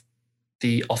give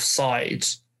the offside,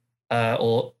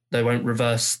 or they won't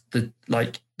reverse the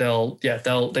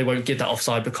they won't give that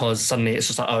offside because suddenly it's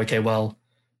just like, oh, okay, well,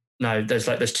 no, there's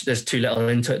too little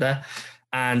into it there.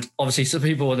 And obviously some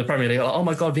people in the Premier League are like, oh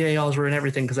my God, VAR's ruin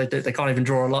everything because they can't even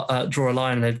draw a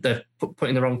line and they're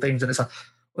putting the wrong things. And it's like,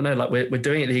 well, no, like we're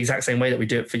doing it the exact same way that we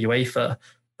do it for UEFA.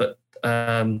 But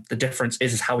the difference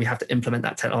is how we have to implement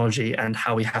that technology and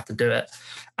how we have to do it.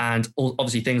 And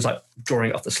obviously things like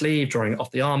drawing it off the sleeve, drawing it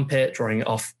off the armpit, drawing it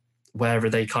off wherever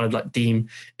they kind of like deem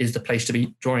is the place to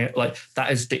be drawing it, like that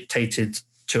is dictated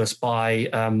to us by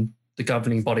the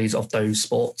governing bodies of those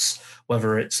sports,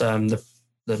 whether it's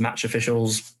the match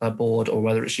officials board or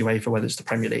whether it's UEFA, whether it's the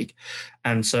Premier League.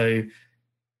 And so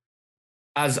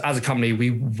as a company,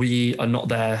 we are not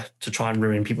there to try and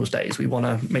ruin people's days. We want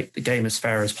to make the game as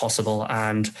fair as possible.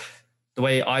 And the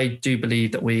way I do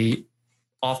believe that we,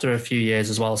 after a few years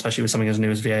as well, especially with something as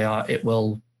new as VAR, it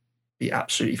will be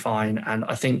absolutely fine. And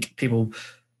I think people,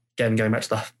 again, going back to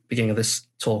the beginning of this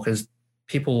talk, is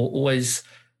people always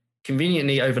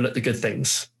conveniently overlook the good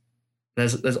things.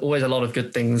 There's always a lot of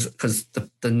good things because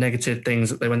the negative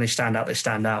things, when they stand out, they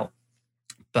stand out.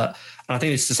 And I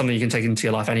think this is something you can take into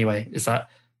your life anyway, is that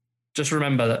just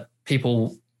remember that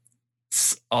people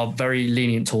are very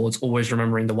lenient towards always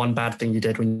remembering the one bad thing you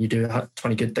did when you do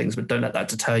 20 good things, but don't let that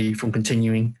deter you from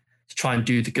continuing to try and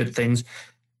do the good things,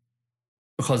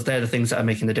 because they're the things that are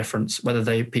making the difference,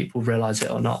 whether people realize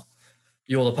it or not.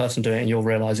 You're the person doing it and you'll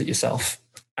realize it yourself.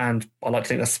 And I like to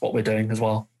think that's what we're doing as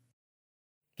well.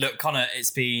 Look, Connor,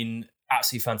 it's been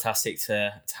absolutely fantastic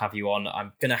to have you on.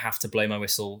 I'm going to have to blow my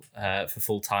whistle for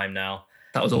full time now.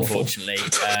 That was awful. Unfortunately.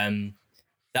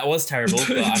 That was terrible,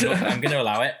 but I'm going to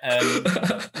allow it.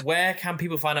 Where can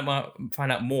people find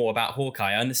out more about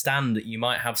Hawkeye? I understand that you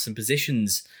might have some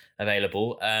positions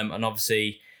available, and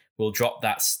obviously we'll drop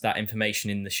that information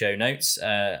in the show notes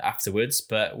afterwards.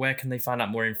 But where can they find out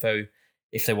more info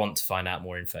if they want to find out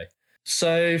more info?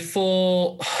 So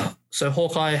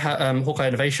Hawkeye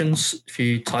Innovations, if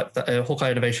you type that Hawkeye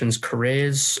Innovations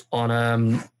careers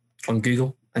on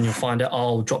Google, and you'll find it.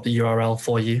 I'll drop the URL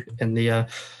for you in the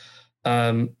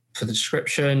for the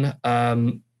description.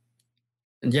 And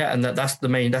that's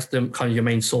the kind of your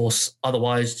main source.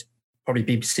 Otherwise, probably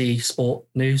BBC Sport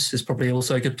News is probably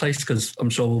also a good place, because I'm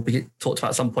sure we'll be talked about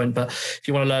at some point. But if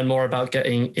you want to learn more about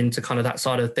getting into kind of that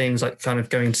side of things, like kind of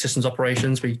going into systems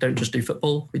operations, we don't just do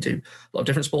football, we do a lot of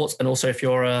different sports. And also if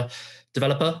you're a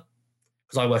developer,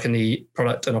 because I work in the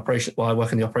product and operation, I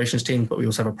work in the operations team, but we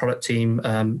also have a product team,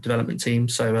 development team.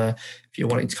 So if you're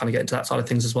wanting to kind of get into that side of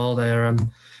things as well, they're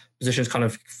positions kind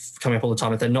of coming up all the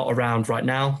time. If they're not around right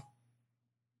now,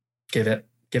 give it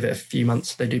a few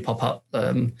months. They do pop up.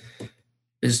 We're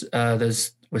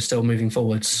still moving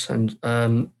forwards, and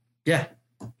I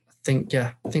think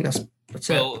that's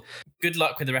well, it. Good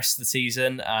luck with the rest of the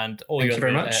season and all Thank your you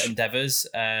very much. endeavours.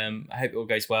 I hope it all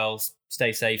goes well.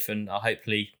 Stay safe, and I'll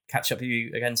hopefully catch up with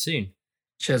you again soon.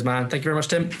 Cheers, man. Thank you very much,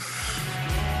 Tim.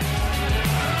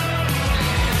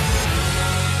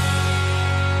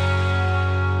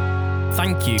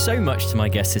 Thank you so much to my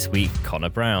guest this week, Connor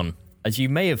Brown. As you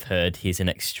may have heard, he is an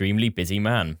extremely busy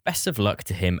man. Best of luck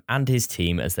to him and his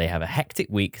team as they have a hectic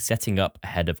week setting up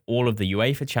ahead of all of the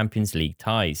UEFA Champions League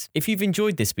ties. If you've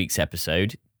enjoyed this week's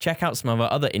episode, check out some of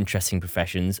our other interesting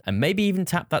professions and maybe even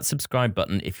tap that subscribe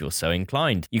button if you're so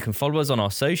inclined. You can follow us on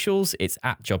our socials. It's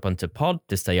 @JobHunterPod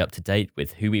to stay up to date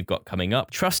with who we've got coming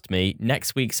up. Trust me,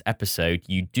 next week's episode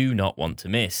you do not want to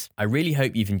miss. I really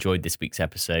hope you've enjoyed this week's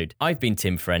episode. I've been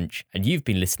Tim French and you've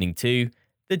been listening to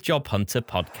the Job Hunter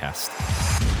Podcast.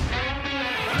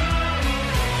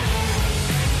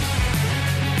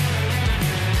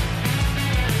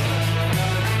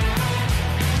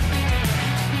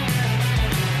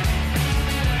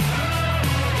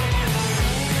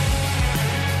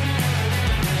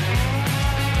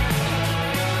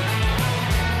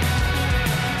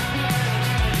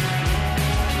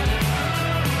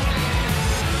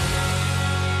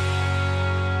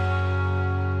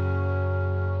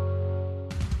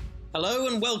 Hello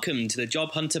and welcome to the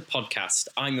Job Hunter Podcast.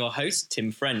 I'm your host,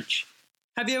 Tim French.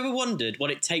 Have you ever wondered what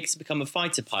it takes to become a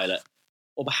fighter pilot?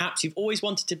 Or perhaps you've always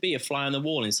wanted to be a fly on the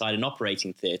wall inside an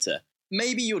operating theatre?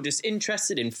 Maybe you're just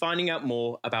interested in finding out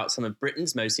more about some of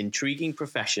Britain's most intriguing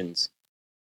professions.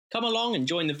 Come along and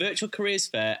join the virtual careers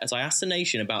fair as I ask the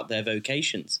nation about their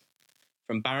vocations.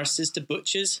 From barristers to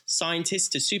butchers, scientists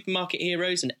to supermarket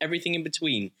heroes and everything in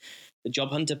between, the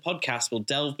Job Hunter Podcast will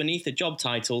delve beneath a job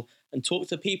title and talk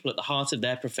to people at the heart of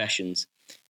their professions.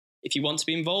 If you want to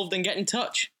be involved, then get in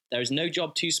touch. There is no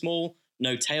job too small,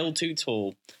 no tale too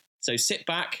tall. So sit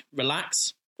back,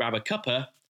 relax, grab a cuppa,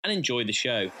 and enjoy the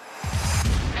show.